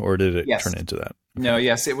beginning, or did it Yes. turn into that? No,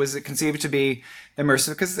 yes, it was conceived to be immersive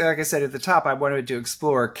because, like I said at the top, I wanted to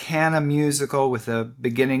explore, can a musical with a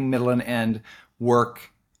beginning, middle, and end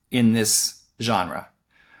work in this genre?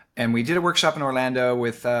 And we did a workshop in Orlando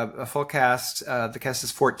with a full cast. The cast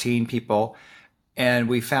is 14 people. And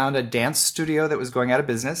we found a dance studio that was going out of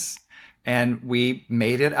business. And we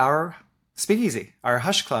made it our speakeasy, our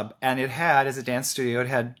hush club. And it had, as a dance studio, it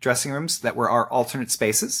had dressing rooms that were our alternate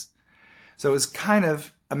spaces. So it was kind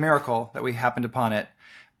of a miracle that we happened upon it.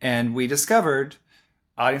 And we discovered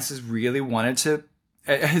audiences really wanted to,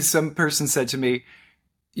 as some person said to me,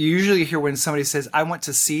 you usually hear when somebody says, I want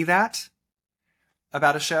to see that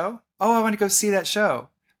about a show. Oh, I want to go see that show.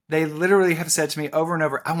 They literally have said to me over and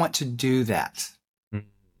over, I want to do that.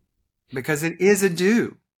 Because it is a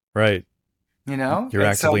do. Right. You know? You're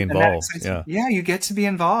actively involved. Yeah. Yeah, you get to be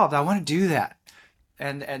involved. I want to do that.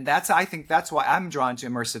 And that's, I think that's why I'm drawn to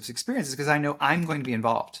immersive experiences, because I know I'm going to be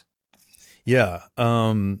involved. Yeah.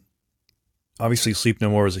 Obviously Sleep No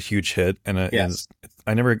More was a huge hit, and Yes.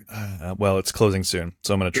 I never well, it's closing soon,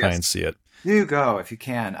 so I'm going to try and see it. Do go if you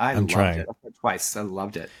can. I'm trying. It. I saw it twice. I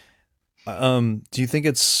loved it. Do you think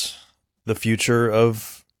it's the future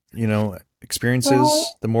of, experiences,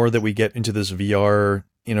 Well, the more that we get into this VR,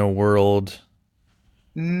 world?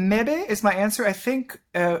 maybe is my answer. I think,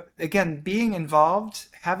 again, being involved,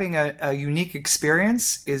 having a unique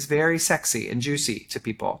experience is very sexy and juicy to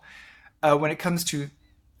people. When it comes to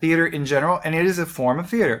theater in general, and it is a form of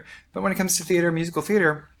theater, but when it comes to theater, musical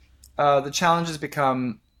theater, the challenges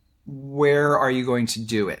become, where are you going to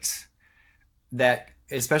do it? That,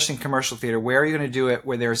 especially in commercial theater, where are you going to do it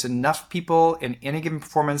where there's enough people in any given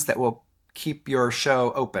performance that will keep your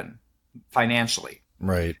show open financially?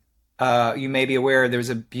 Right. You may be aware there's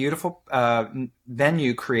a beautiful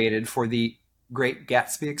venue created for the Great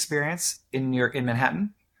Gatsby experience in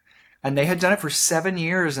Manhattan, and they had done it for 7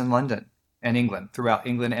 years in London and England, throughout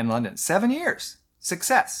England and London. 7 years,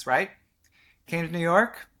 success, right? Came to New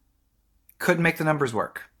York, couldn't make the numbers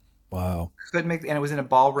work. Wow. Couldn't make, and it was in a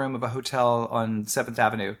ballroom of a hotel on 7th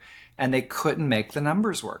Avenue, and they couldn't make the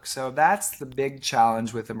numbers work. So that's the big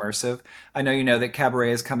challenge with immersive. I know you know that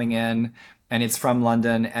Cabaret is coming in, and it's from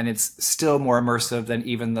London, and it's still more immersive than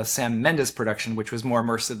even the Sam Mendes production, which was more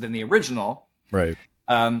immersive than the original. Right.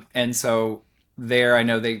 And so there, I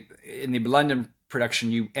know in the London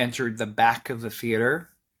production, you entered the back of the theater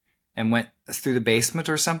and went through the basement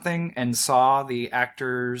or something and saw the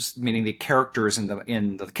actors, meaning the characters in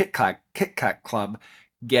the Kit Kat Club,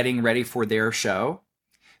 getting ready for their show.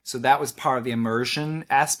 So that was part of the immersion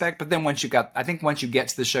aspect. But then once you get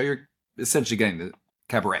to the show, you're essentially getting the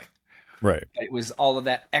cabaret. Right. It was all of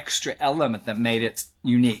that extra element that made it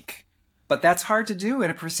unique. But that's hard to do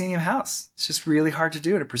in a proscenium house. It's just really hard to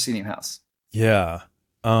do in a proscenium house. Yeah.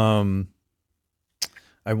 I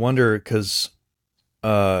wonder, because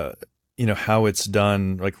how it's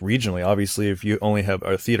done, like, regionally. Obviously, if you only have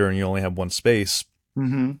a theater and you only have one space,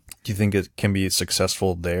 Mm-hmm. do you think it can be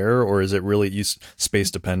successful there, or is it really space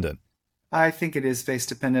dependent? I think it is space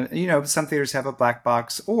dependent. Some theaters have a black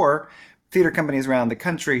box, or theater companies around the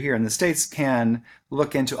country here in the States can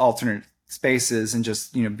look into alternate spaces and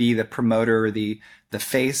just, be the promoter, or the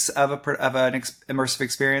face of an immersive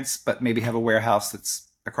experience, but maybe have a warehouse that's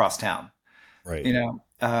across town. Right.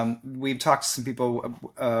 We've talked to some people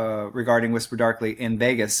regarding Whisper Darkly in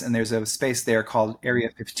Vegas, and there's a space there called Area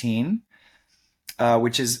 15,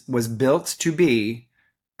 which was built to be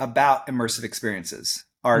about immersive experiences,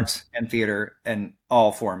 art and theater, and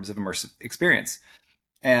all forms of immersive experience.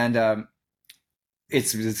 And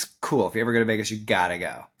it's cool. If you ever go to Vegas, you gotta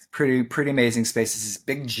go. Pretty amazing space. It's this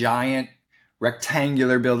big, giant,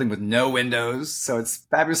 rectangular building with no windows, so it's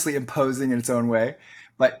fabulously imposing in its own way.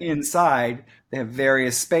 But inside, they have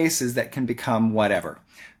various spaces that can become whatever.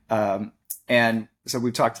 And so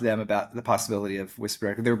we've talked to them about the possibility of Whisper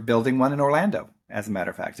Darkly. They're building one in Orlando, as a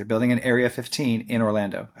matter of fact. They're building an Area 15 in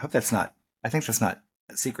Orlando. I think that's not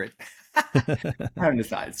a secret.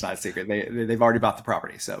 It's not a secret. They've already bought the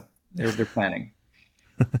property, so they're planning.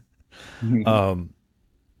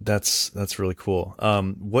 That's really cool.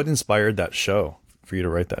 What inspired that show for you to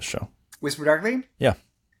write that show? Whisper Darkly? Yeah.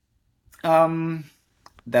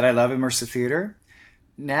 That I love immersive theater.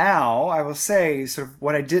 Now, I will say, sort of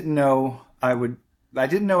what I didn't know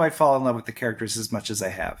I'd fall in love with the characters as much as I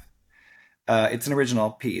have. It's an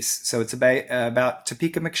original piece. So it's about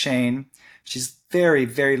Topeka McShane, She's very,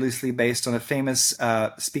 very loosely based on a famous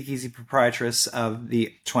speakeasy proprietress of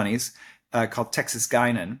the 20s called Texas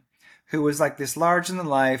Guinan, who was like this large in the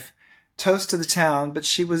life toast to the town, but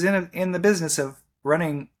she was in the business of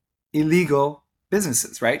running illegal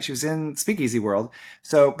businesses, right? She was in speakeasy world.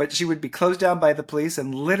 So, but she would be closed down by the police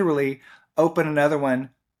and literally open another one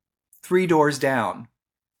 3 doors down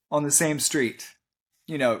on the same street,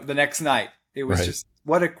 the next night. It was Right. just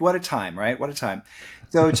what a time, right? What a time.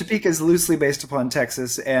 So Topeka is loosely based upon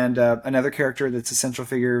Texas, and another character that's a central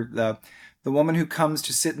figure, the woman who comes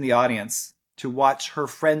to sit in the audience to watch her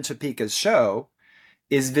friend Topeka's show,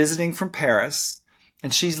 is visiting from Paris,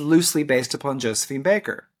 and she's loosely based upon Josephine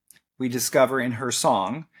Baker. We discover in her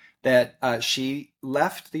song that she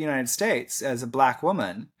left the United States as a black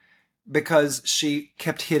woman because she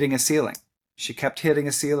kept hitting a ceiling. She kept hitting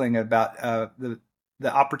a ceiling about the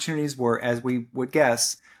opportunities were, as we would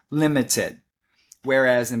guess, limited.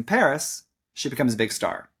 Whereas in Paris, she becomes a big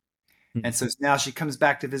star. And so now she comes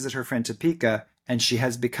back to visit her friend Topeka, and she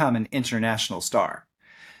has become an international star.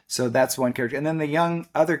 So that's one character. And then the young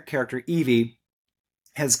other character, Evie,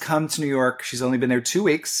 has come to New York. She's only been there 2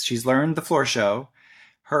 weeks. She's learned the floor show.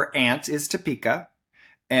 Her aunt is Topeka.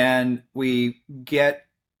 And we get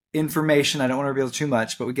information. I don't want to reveal too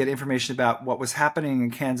much, but we get information about what was happening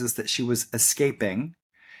in Kansas that she was escaping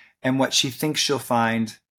and what she thinks she'll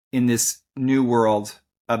find in this new world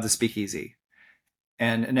of the speakeasy.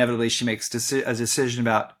 And inevitably, she makes a decision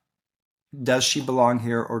about, does she belong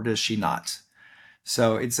here or does she not?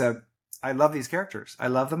 So I love these characters. I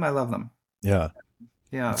love them. I love them. Yeah.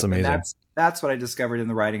 Yeah. That's And amazing. that's what I discovered in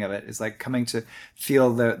the writing of it, is like coming to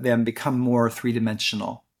feel them become more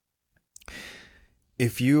three-dimensional.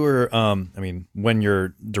 If you were, I mean, when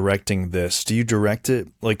you're directing this, do you direct it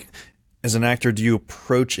like as an actor? Do you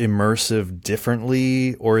approach immersive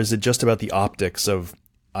differently, or is it just about the optics of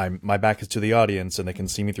my back is to the audience and they can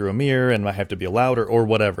see me through a mirror and I have to be louder or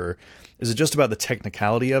whatever? Is it just about the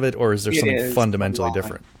technicality of it, or is there It something is a fundamentally lot.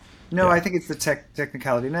 different? No, Yeah. I think it's the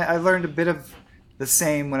technicality. And I learned a bit of the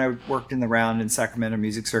same when I worked in the round in Sacramento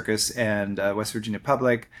Music Circus and West Virginia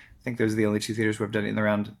Public. I think those are the only two theaters where I've done it in the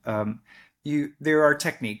round. There are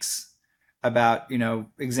techniques about,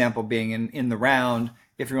 example being in the round.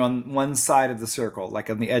 If you're on one side of the circle, like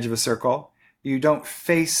on the edge of a circle, you don't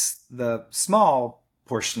face the small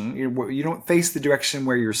portion. You don't face the direction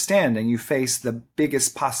where you're standing. You face the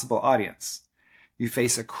biggest possible audience. You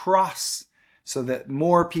face across so that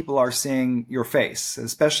more people are seeing your face,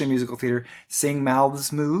 especially in musical theater. Seeing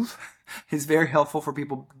mouths move is very helpful for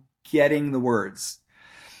people getting the words.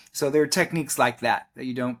 So there are techniques like that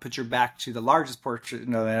you don't put your back to the largest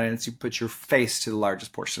portion of the audience, you put your face to the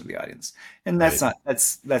largest portion of the audience. And Right.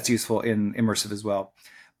 that's useful in immersive as well.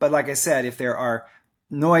 But like I said, if there are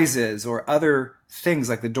noises or other things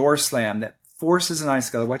like the door slam that forces an audience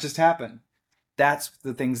to go, what just happened? That's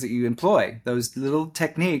the things that you employ, those little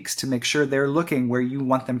techniques to make sure they're looking where you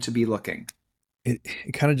want them to be looking.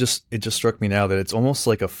 It kind of just struck me now that it's almost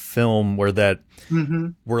like a film where that Mm-hmm.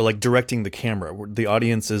 we're like directing the camera. The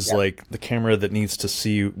audience is Yeah. like the camera that needs to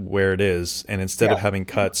see where it is, and instead of Yeah. having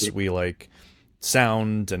cuts, we like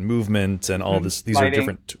sound and movement and all Mhm. this. These are Lighting.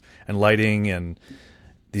 different, and lighting, and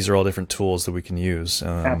these are all different tools that we can use.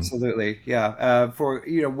 Absolutely. Yeah. For,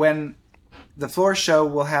 when the floor show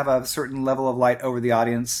will have a certain level of light over the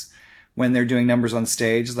audience when they're doing numbers on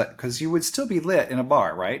stage, because you would still be lit in a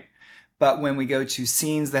bar, right? But when we go to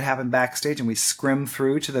scenes that happen backstage and we scrim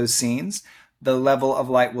through to those scenes, the level of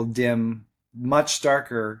light will dim much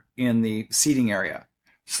darker in the seating area.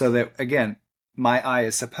 So that, again, my eye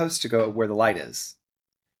is supposed to go where the light is.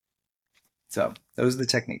 So those are the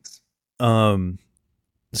techniques. Um,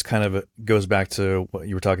 this kind of goes back to what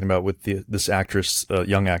you were talking about with this actress,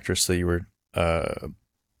 young actress that you were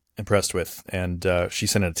impressed with, and she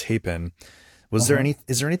sent a tape in. Uh-huh.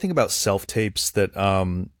 Is there anything about self tapes that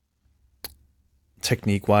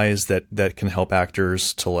technique wise that can help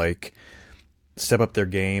actors to like step up their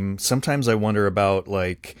game? Sometimes I wonder about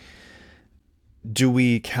like, do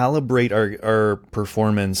we calibrate our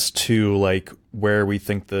performance to like where we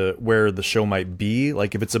think where the show might be?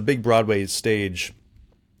 Like if it's a big Broadway stage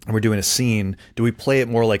and we're doing a scene, do we play it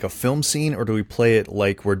more like a film scene or do we play it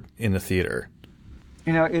like we're in a theater?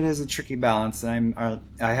 It is a tricky balance, and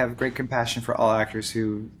I have great compassion for all actors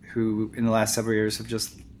who in the last several years have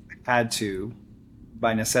just had to,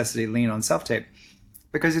 by necessity, lean on self tape,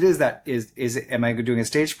 because it is that am I doing a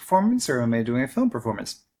stage performance or am I doing a film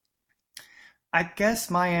performance? I guess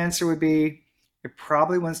my answer would be it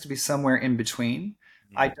probably wants to be somewhere in between.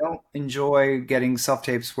 I don't enjoy getting self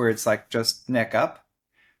tapes where it's like just neck up,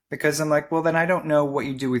 because I'm like, well, then I don't know what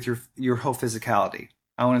you do with your whole physicality.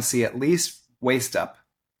 I want to see at least waist up.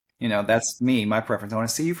 That's me, my preference. I want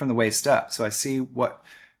to see you from the waist up. So I see what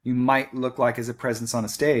you might look like as a presence on a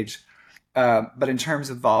stage. But in terms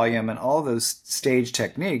of volume and all those stage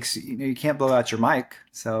techniques, you can't blow out your mic.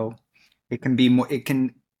 So it can be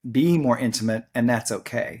more intimate, and that's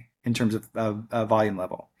okay in terms of volume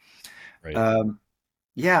level. Right. Um,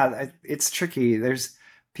 yeah, it's tricky. There's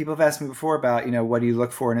people have asked me before about, what do you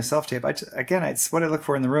look for in a self tape? Again, it's what I look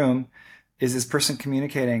for in the room. Is this person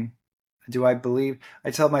communicating? Do I believe?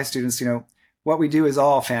 I tell my students, what we do is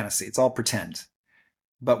all fantasy. It's all pretend,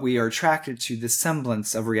 but we are attracted to the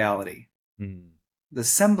semblance of reality. Mm. The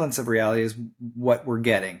semblance of reality is what we're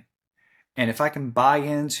getting. And if I can buy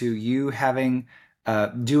into you having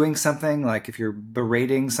doing something, like if you're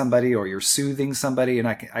berating somebody or you're soothing somebody, and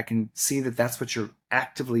I can see that that's what you're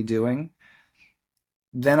actively doing,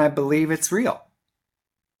 then I believe it's real.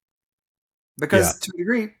 Yeah. Because to a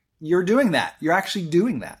degree, you're doing that. You're actually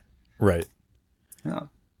doing that. Right. Yeah.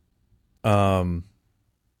 Um,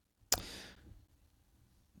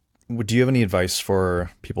 do you have any advice for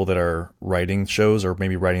people that are writing shows or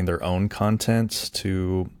maybe writing their own content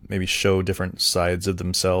to maybe show different sides of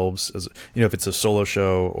themselves, as if it's a solo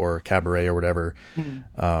show or cabaret or whatever?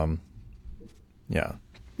 Mhm. Um, yeah.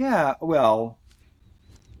 Yeah. Well,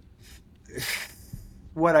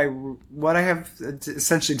 what I have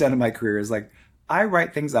essentially done in my career is like I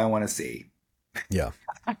write things I want to see. Yeah.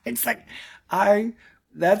 It's like I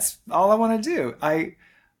that's all I want to do.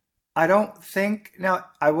 I don't think now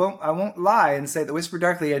I won't lie and say that Whisper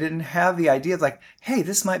Darkly I didn't have the idea of like, hey,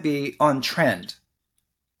 this might be on trend,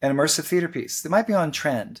 an immersive theater piece. It might be on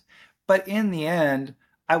trend. But in the end,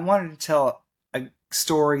 I wanted to tell a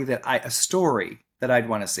story that I'd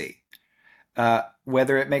want to see.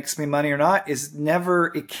 Whether it makes me money or not is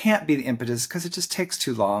never, it can't be the impetus because it just takes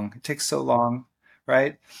too long. It takes so long,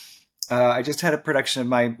 right? I just had a production of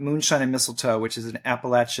my Moonshine and Mistletoe, which is an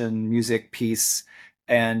Appalachian music piece,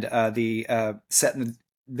 and the set in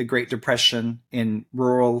the Great Depression in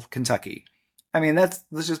rural Kentucky. I mean, let's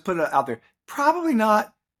just put it out there. Probably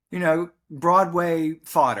not, Broadway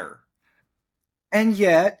fodder, and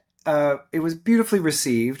yet it was beautifully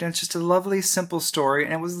received, and it's just a lovely, simple story,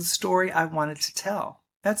 and it was the story I wanted to tell.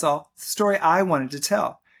 That's all. It's the story I wanted to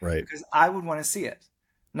tell Right. because I would want to see it.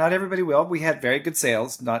 Not everybody will. We had very good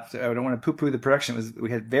sales. Not, I don't want to poo-poo the production.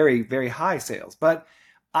 We had very, very high sales, but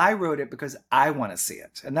I wrote it because I want to see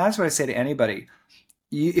it, and that's what I say to anybody.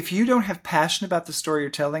 If you don't have passion about the story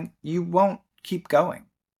you're telling, you won't keep going.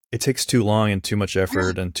 It takes too long and too much Yeah,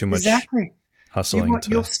 effort and too much exactly. hustling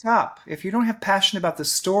You'll to. stop if you don't have passion about the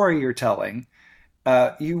story you're telling.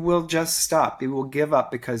 You will just stop. You will give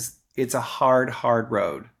up because it's a hard, hard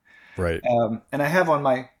road. Right. And I have on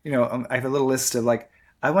my, I have a little list of like,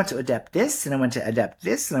 I want to adapt this, and I want to adapt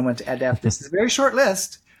this, and I want to adapt this. It's a very short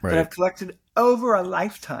list that Right. I've collected over a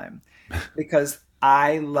lifetime because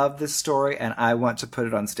I love this story and I want to put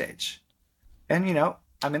it on stage. And,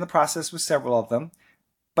 I'm in the process with several of them,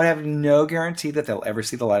 but I have no guarantee that they'll ever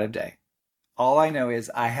see the light of day. All I know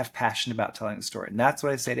is I have passion about telling the story. And that's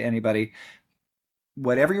what I say to anybody.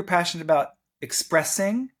 Whatever you're passionate about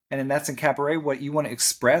expressing, and then that's in cabaret, what you want to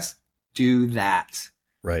express, do that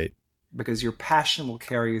Right. because your passion will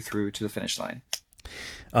carry you through to the finish line.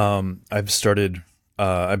 I've started.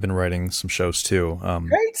 I've been writing some shows too.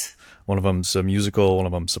 Great. One of them's a musical. One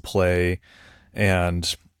of them's a play,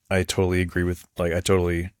 and I totally agree with. Like, I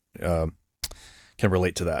totally can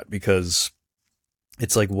relate to that because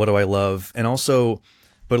it's like, what do I love? And also,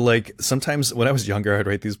 but like sometimes when I was younger, I'd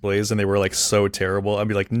write these plays and they were like so terrible. I'd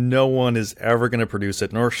be like, no one is ever going to produce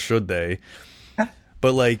it, nor should they.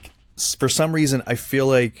 But like for some reason, I feel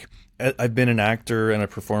like I've been an actor and a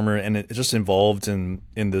performer, and it just involved in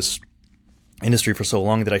this industry for so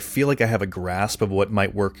long that I feel like I have a grasp of what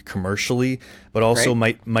might work commercially, but also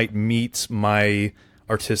Great. might meet my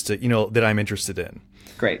artistic, that I'm interested in.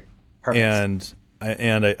 Great. Perfect. And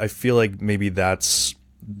I feel like maybe that's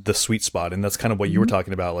the sweet spot, and that's kind of what you were Mhm.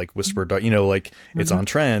 talking about, like Whisper Dark. Like it's Mhm. on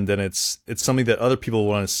trend, and it's something that other people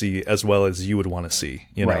want to see as well as you would want to see.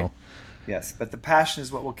 Right. Yes. But the passion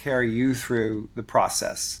is what will carry you through the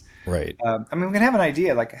process. Right, I mean, we can have an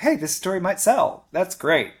idea like, hey, this story might sell. That's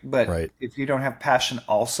great. But right. if you don't have passion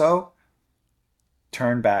also,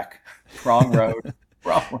 turn back. Wrong road.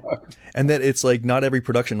 Wrong road. And that it's like not every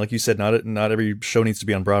production, like you said, not every show needs to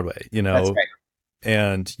be on Broadway. That's right.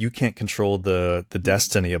 And you can't control the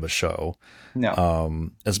destiny of a show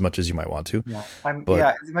No. as much as you might want to. Yeah.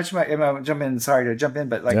 But As much as I jump in, sorry to jump in,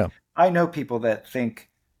 but like yeah, I know people that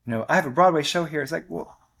think, I have a Broadway show here. It's like,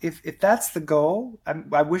 well, if that's the goal,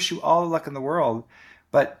 I wish you all the luck in the world.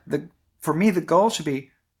 But for me, the goal should be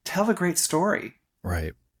tell a great story.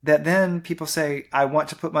 Right. that then people say, I want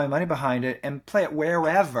to put my money behind it and play it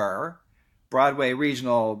wherever, Broadway,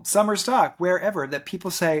 regional, summer stock, wherever, that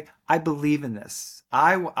people say, I believe in this.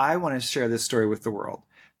 I want to share this story with the world.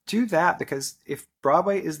 Do that, because if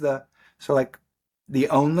Broadway is the, so like the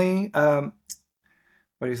only, what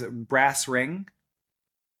is it, brass ring,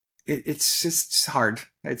 it's just hard.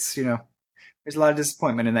 It's, there's a lot of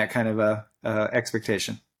disappointment in that kind of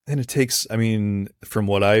expectation. And it takes, I mean, from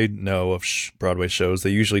what I know of Broadway shows, they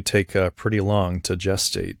usually take pretty long to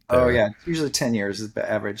gestate Oh there. yeah, usually 10 years is the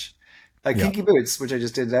average. Yeah. Kinky Boots, which I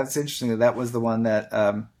just did, that's interesting that that was the one that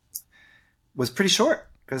was pretty short,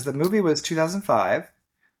 because the movie was 2005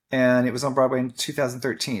 and it was on Broadway in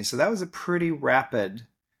 2013. So that was a pretty rapid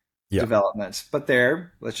Yeah. development. But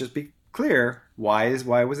there, let's just be clear, why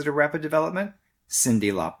was it a rapid development?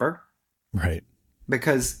 Cyndi Lauper. Right.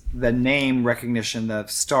 Because the name recognition, the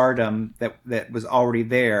stardom that was already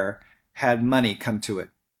there had money come to it.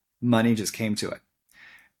 Money just came to it.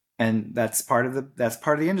 And that's part of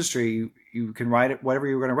the industry. You can write it whatever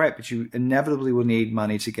you're going to write, but you inevitably will need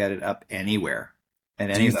money to get it up anywhere at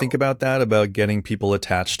Do any you think level. about that, about getting people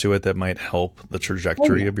attached to it that might help the Oh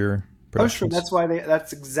trajectory yeah. of your Oh sure. productions?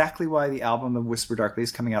 That's exactly why the album of Whisper Darkly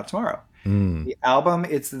is coming out tomorrow. Mm. The album,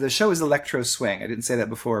 the show is electro swing. I didn't say that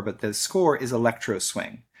before, but the score is electro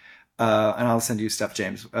swing. And I'll send you stuff,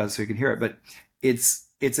 James, so you can hear it. But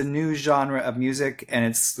it's a new genre of music, and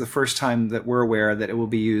it's the first time that we're aware that it will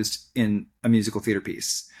be used in a musical theater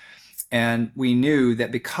piece. And we knew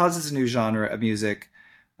that because it's a new genre of music,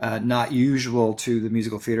 not usual to the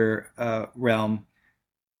musical theater realm,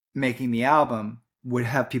 making the album would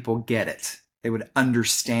have people get it. They would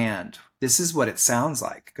understand this is what it sounds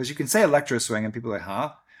like. Because you can say electro swing and people are like,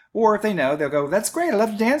 huh? Or if they know, they'll go, that's great. I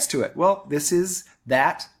love to dance to it. Well, this is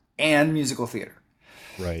that and musical theater.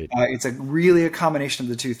 Right. It's really a combination of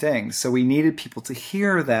the two things. So we needed people to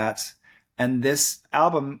hear that. And this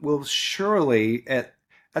album will surely, at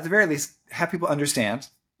the very least, have people understand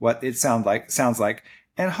what it sounds like,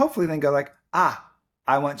 and hopefully then go like, I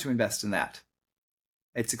want to invest in that.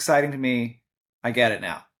 It's exciting to me. I get it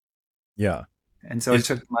now. Yeah. And so it Is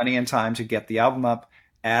took money and time to get the album up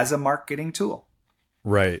as a marketing tool.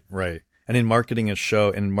 right, right. And in marketing a show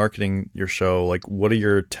and marketing your show, like what are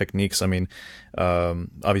your techniques? I mean,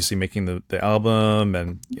 obviously making the album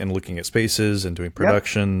and looking at spaces and doing Yep.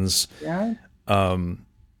 productions. Yeah. Um,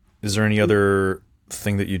 is there any other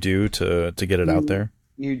thing that you do to get it out You there?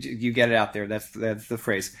 you get it out there. That's the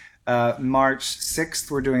phrase. March 6th,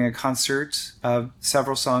 we're doing a concert of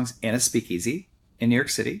several songs in a speakeasy in New York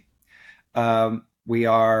City. We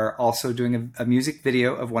are also doing a music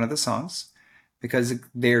video of one of the songs, because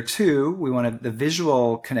there too, we wanted the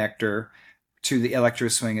visual connector to the electro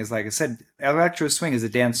swing. Is, like I said, electro swing is a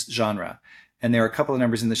dance genre. And there are a couple of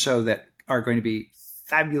numbers in the show that are going to be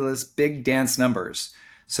fabulous big dance numbers.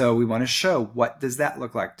 So we want to show, what does that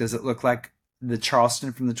look like? Does it look like the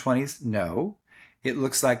Charleston from the 20s? No. It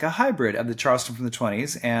looks like a hybrid of the Charleston from the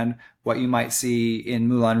 20s and what you might see in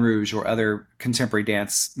Moulin Rouge or other contemporary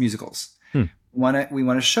dance musicals. Hmm. We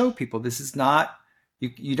want to show people this is not,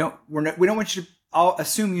 you don't, we don't want you to all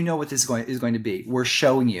assume you know what this is going to be. We're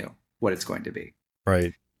showing you what it's going to be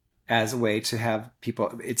Right. as a way to have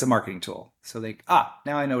people, it's a marketing tool. So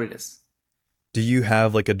now I know what it is. Do you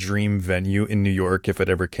have like a dream venue in New York if it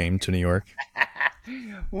ever came to New York?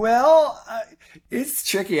 Well, it's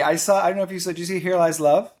tricky. I don't know if you saw, did you see Here Lies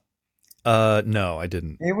Love? No, I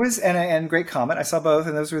didn't. It was, and great comment. I saw both,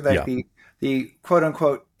 and those were like Yeah. the quote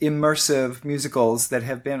unquote immersive musicals that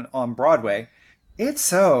have been on Broadway. It's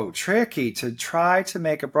so tricky to try to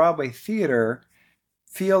make a Broadway theater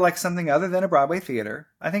feel like something other than a Broadway theater.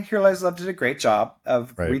 I think Here Lies Love did a great job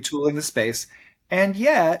of Right. retooling the space, and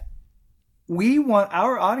yet we want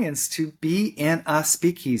our audience to be in a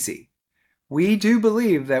speakeasy. We do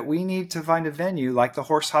believe that we need to find a venue like the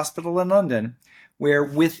Horse Hospital in London, where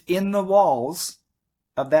within the walls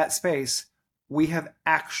of that space, we have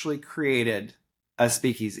actually created a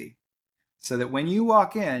speakeasy, so that when you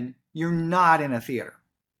walk in, you're not in a theater.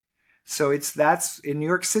 So that's in New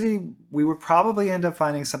York City, we would probably end up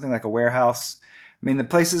finding something like a warehouse. I mean, the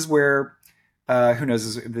places where, who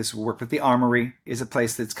knows if this will work, but the Armory is a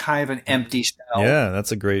place that's kind of an empty shell. Yeah,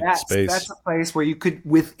 that's a great That's space. a place where you could,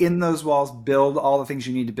 within those walls, build all the things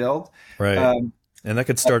you need to build. Right. Um, And that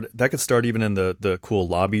could start even in the cool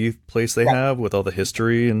lobby place they yeah, have with all the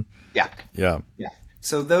history and yeah, yeah. yeah.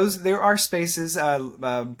 So there are spaces.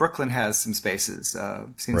 Brooklyn has some spaces.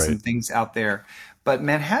 Seen some Right. things out there, but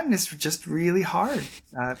Manhattan is just really hard.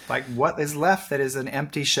 Like, what is left that is an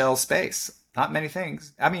empty shell space? Not many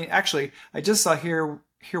things. I mean, actually, I just saw here.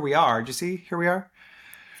 Here we are. Did you see? Here we are.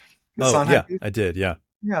 The Oh, Sondheim yeah, I did. Yeah.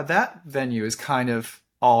 Yeah, that venue is kind of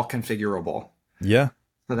all configurable. Yeah.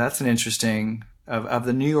 So that's an interesting of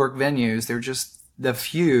the New York venues. They're just the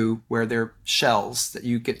few where they're shells that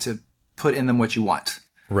you get to put in them what you want.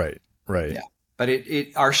 Right. Right. Yeah, but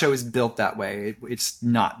it our show is built that way. It's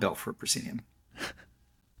not built for proscenium.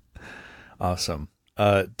 Awesome.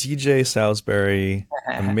 DJ Salisbury,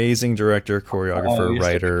 Oh, amazing director, choreographer, you're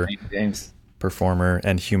such a writer, great James. performer,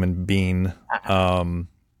 and human being.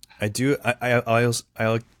 I do.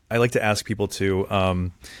 I like to ask people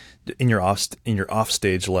to in your off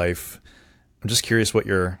stage life. I'm just curious what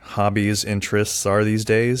your hobbies, interests are these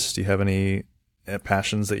days. Do you have any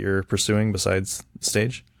passions that you're pursuing besides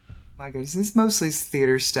stage? My goodness, this is mostly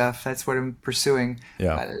theater stuff. That's what I'm pursuing.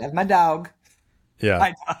 Yeah. I love my dog.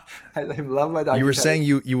 Yeah. I love my dog. You were saying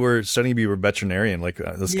you were studying to be a veterinarian. Like,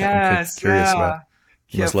 I'm Yes, curious about. yeah.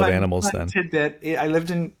 You Yeah, must love fun, animals fun then. tidbit. I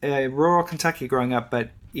lived in rural Kentucky growing up,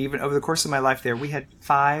 but even over the course of my life there, we had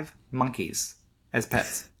 5 monkeys as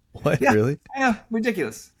pets. What, Yeah, really? yeah,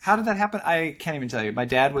 ridiculous. How did that happen? I can't even tell you. My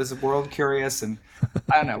dad was world curious, and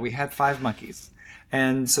I don't know. We had 5 monkeys,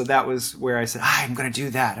 and so that was where I said, I'm going to do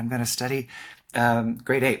that. I'm going to study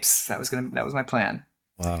great apes. That was my plan.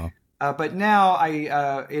 Wow. But now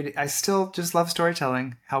I still just love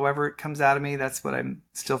storytelling. However it comes out of me, that's what I'm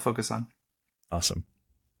still focused on. Awesome.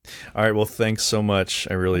 All right. Well, thanks so much.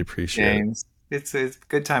 I really appreciate it. James, it's a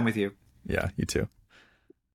good time with you. Yeah, you too.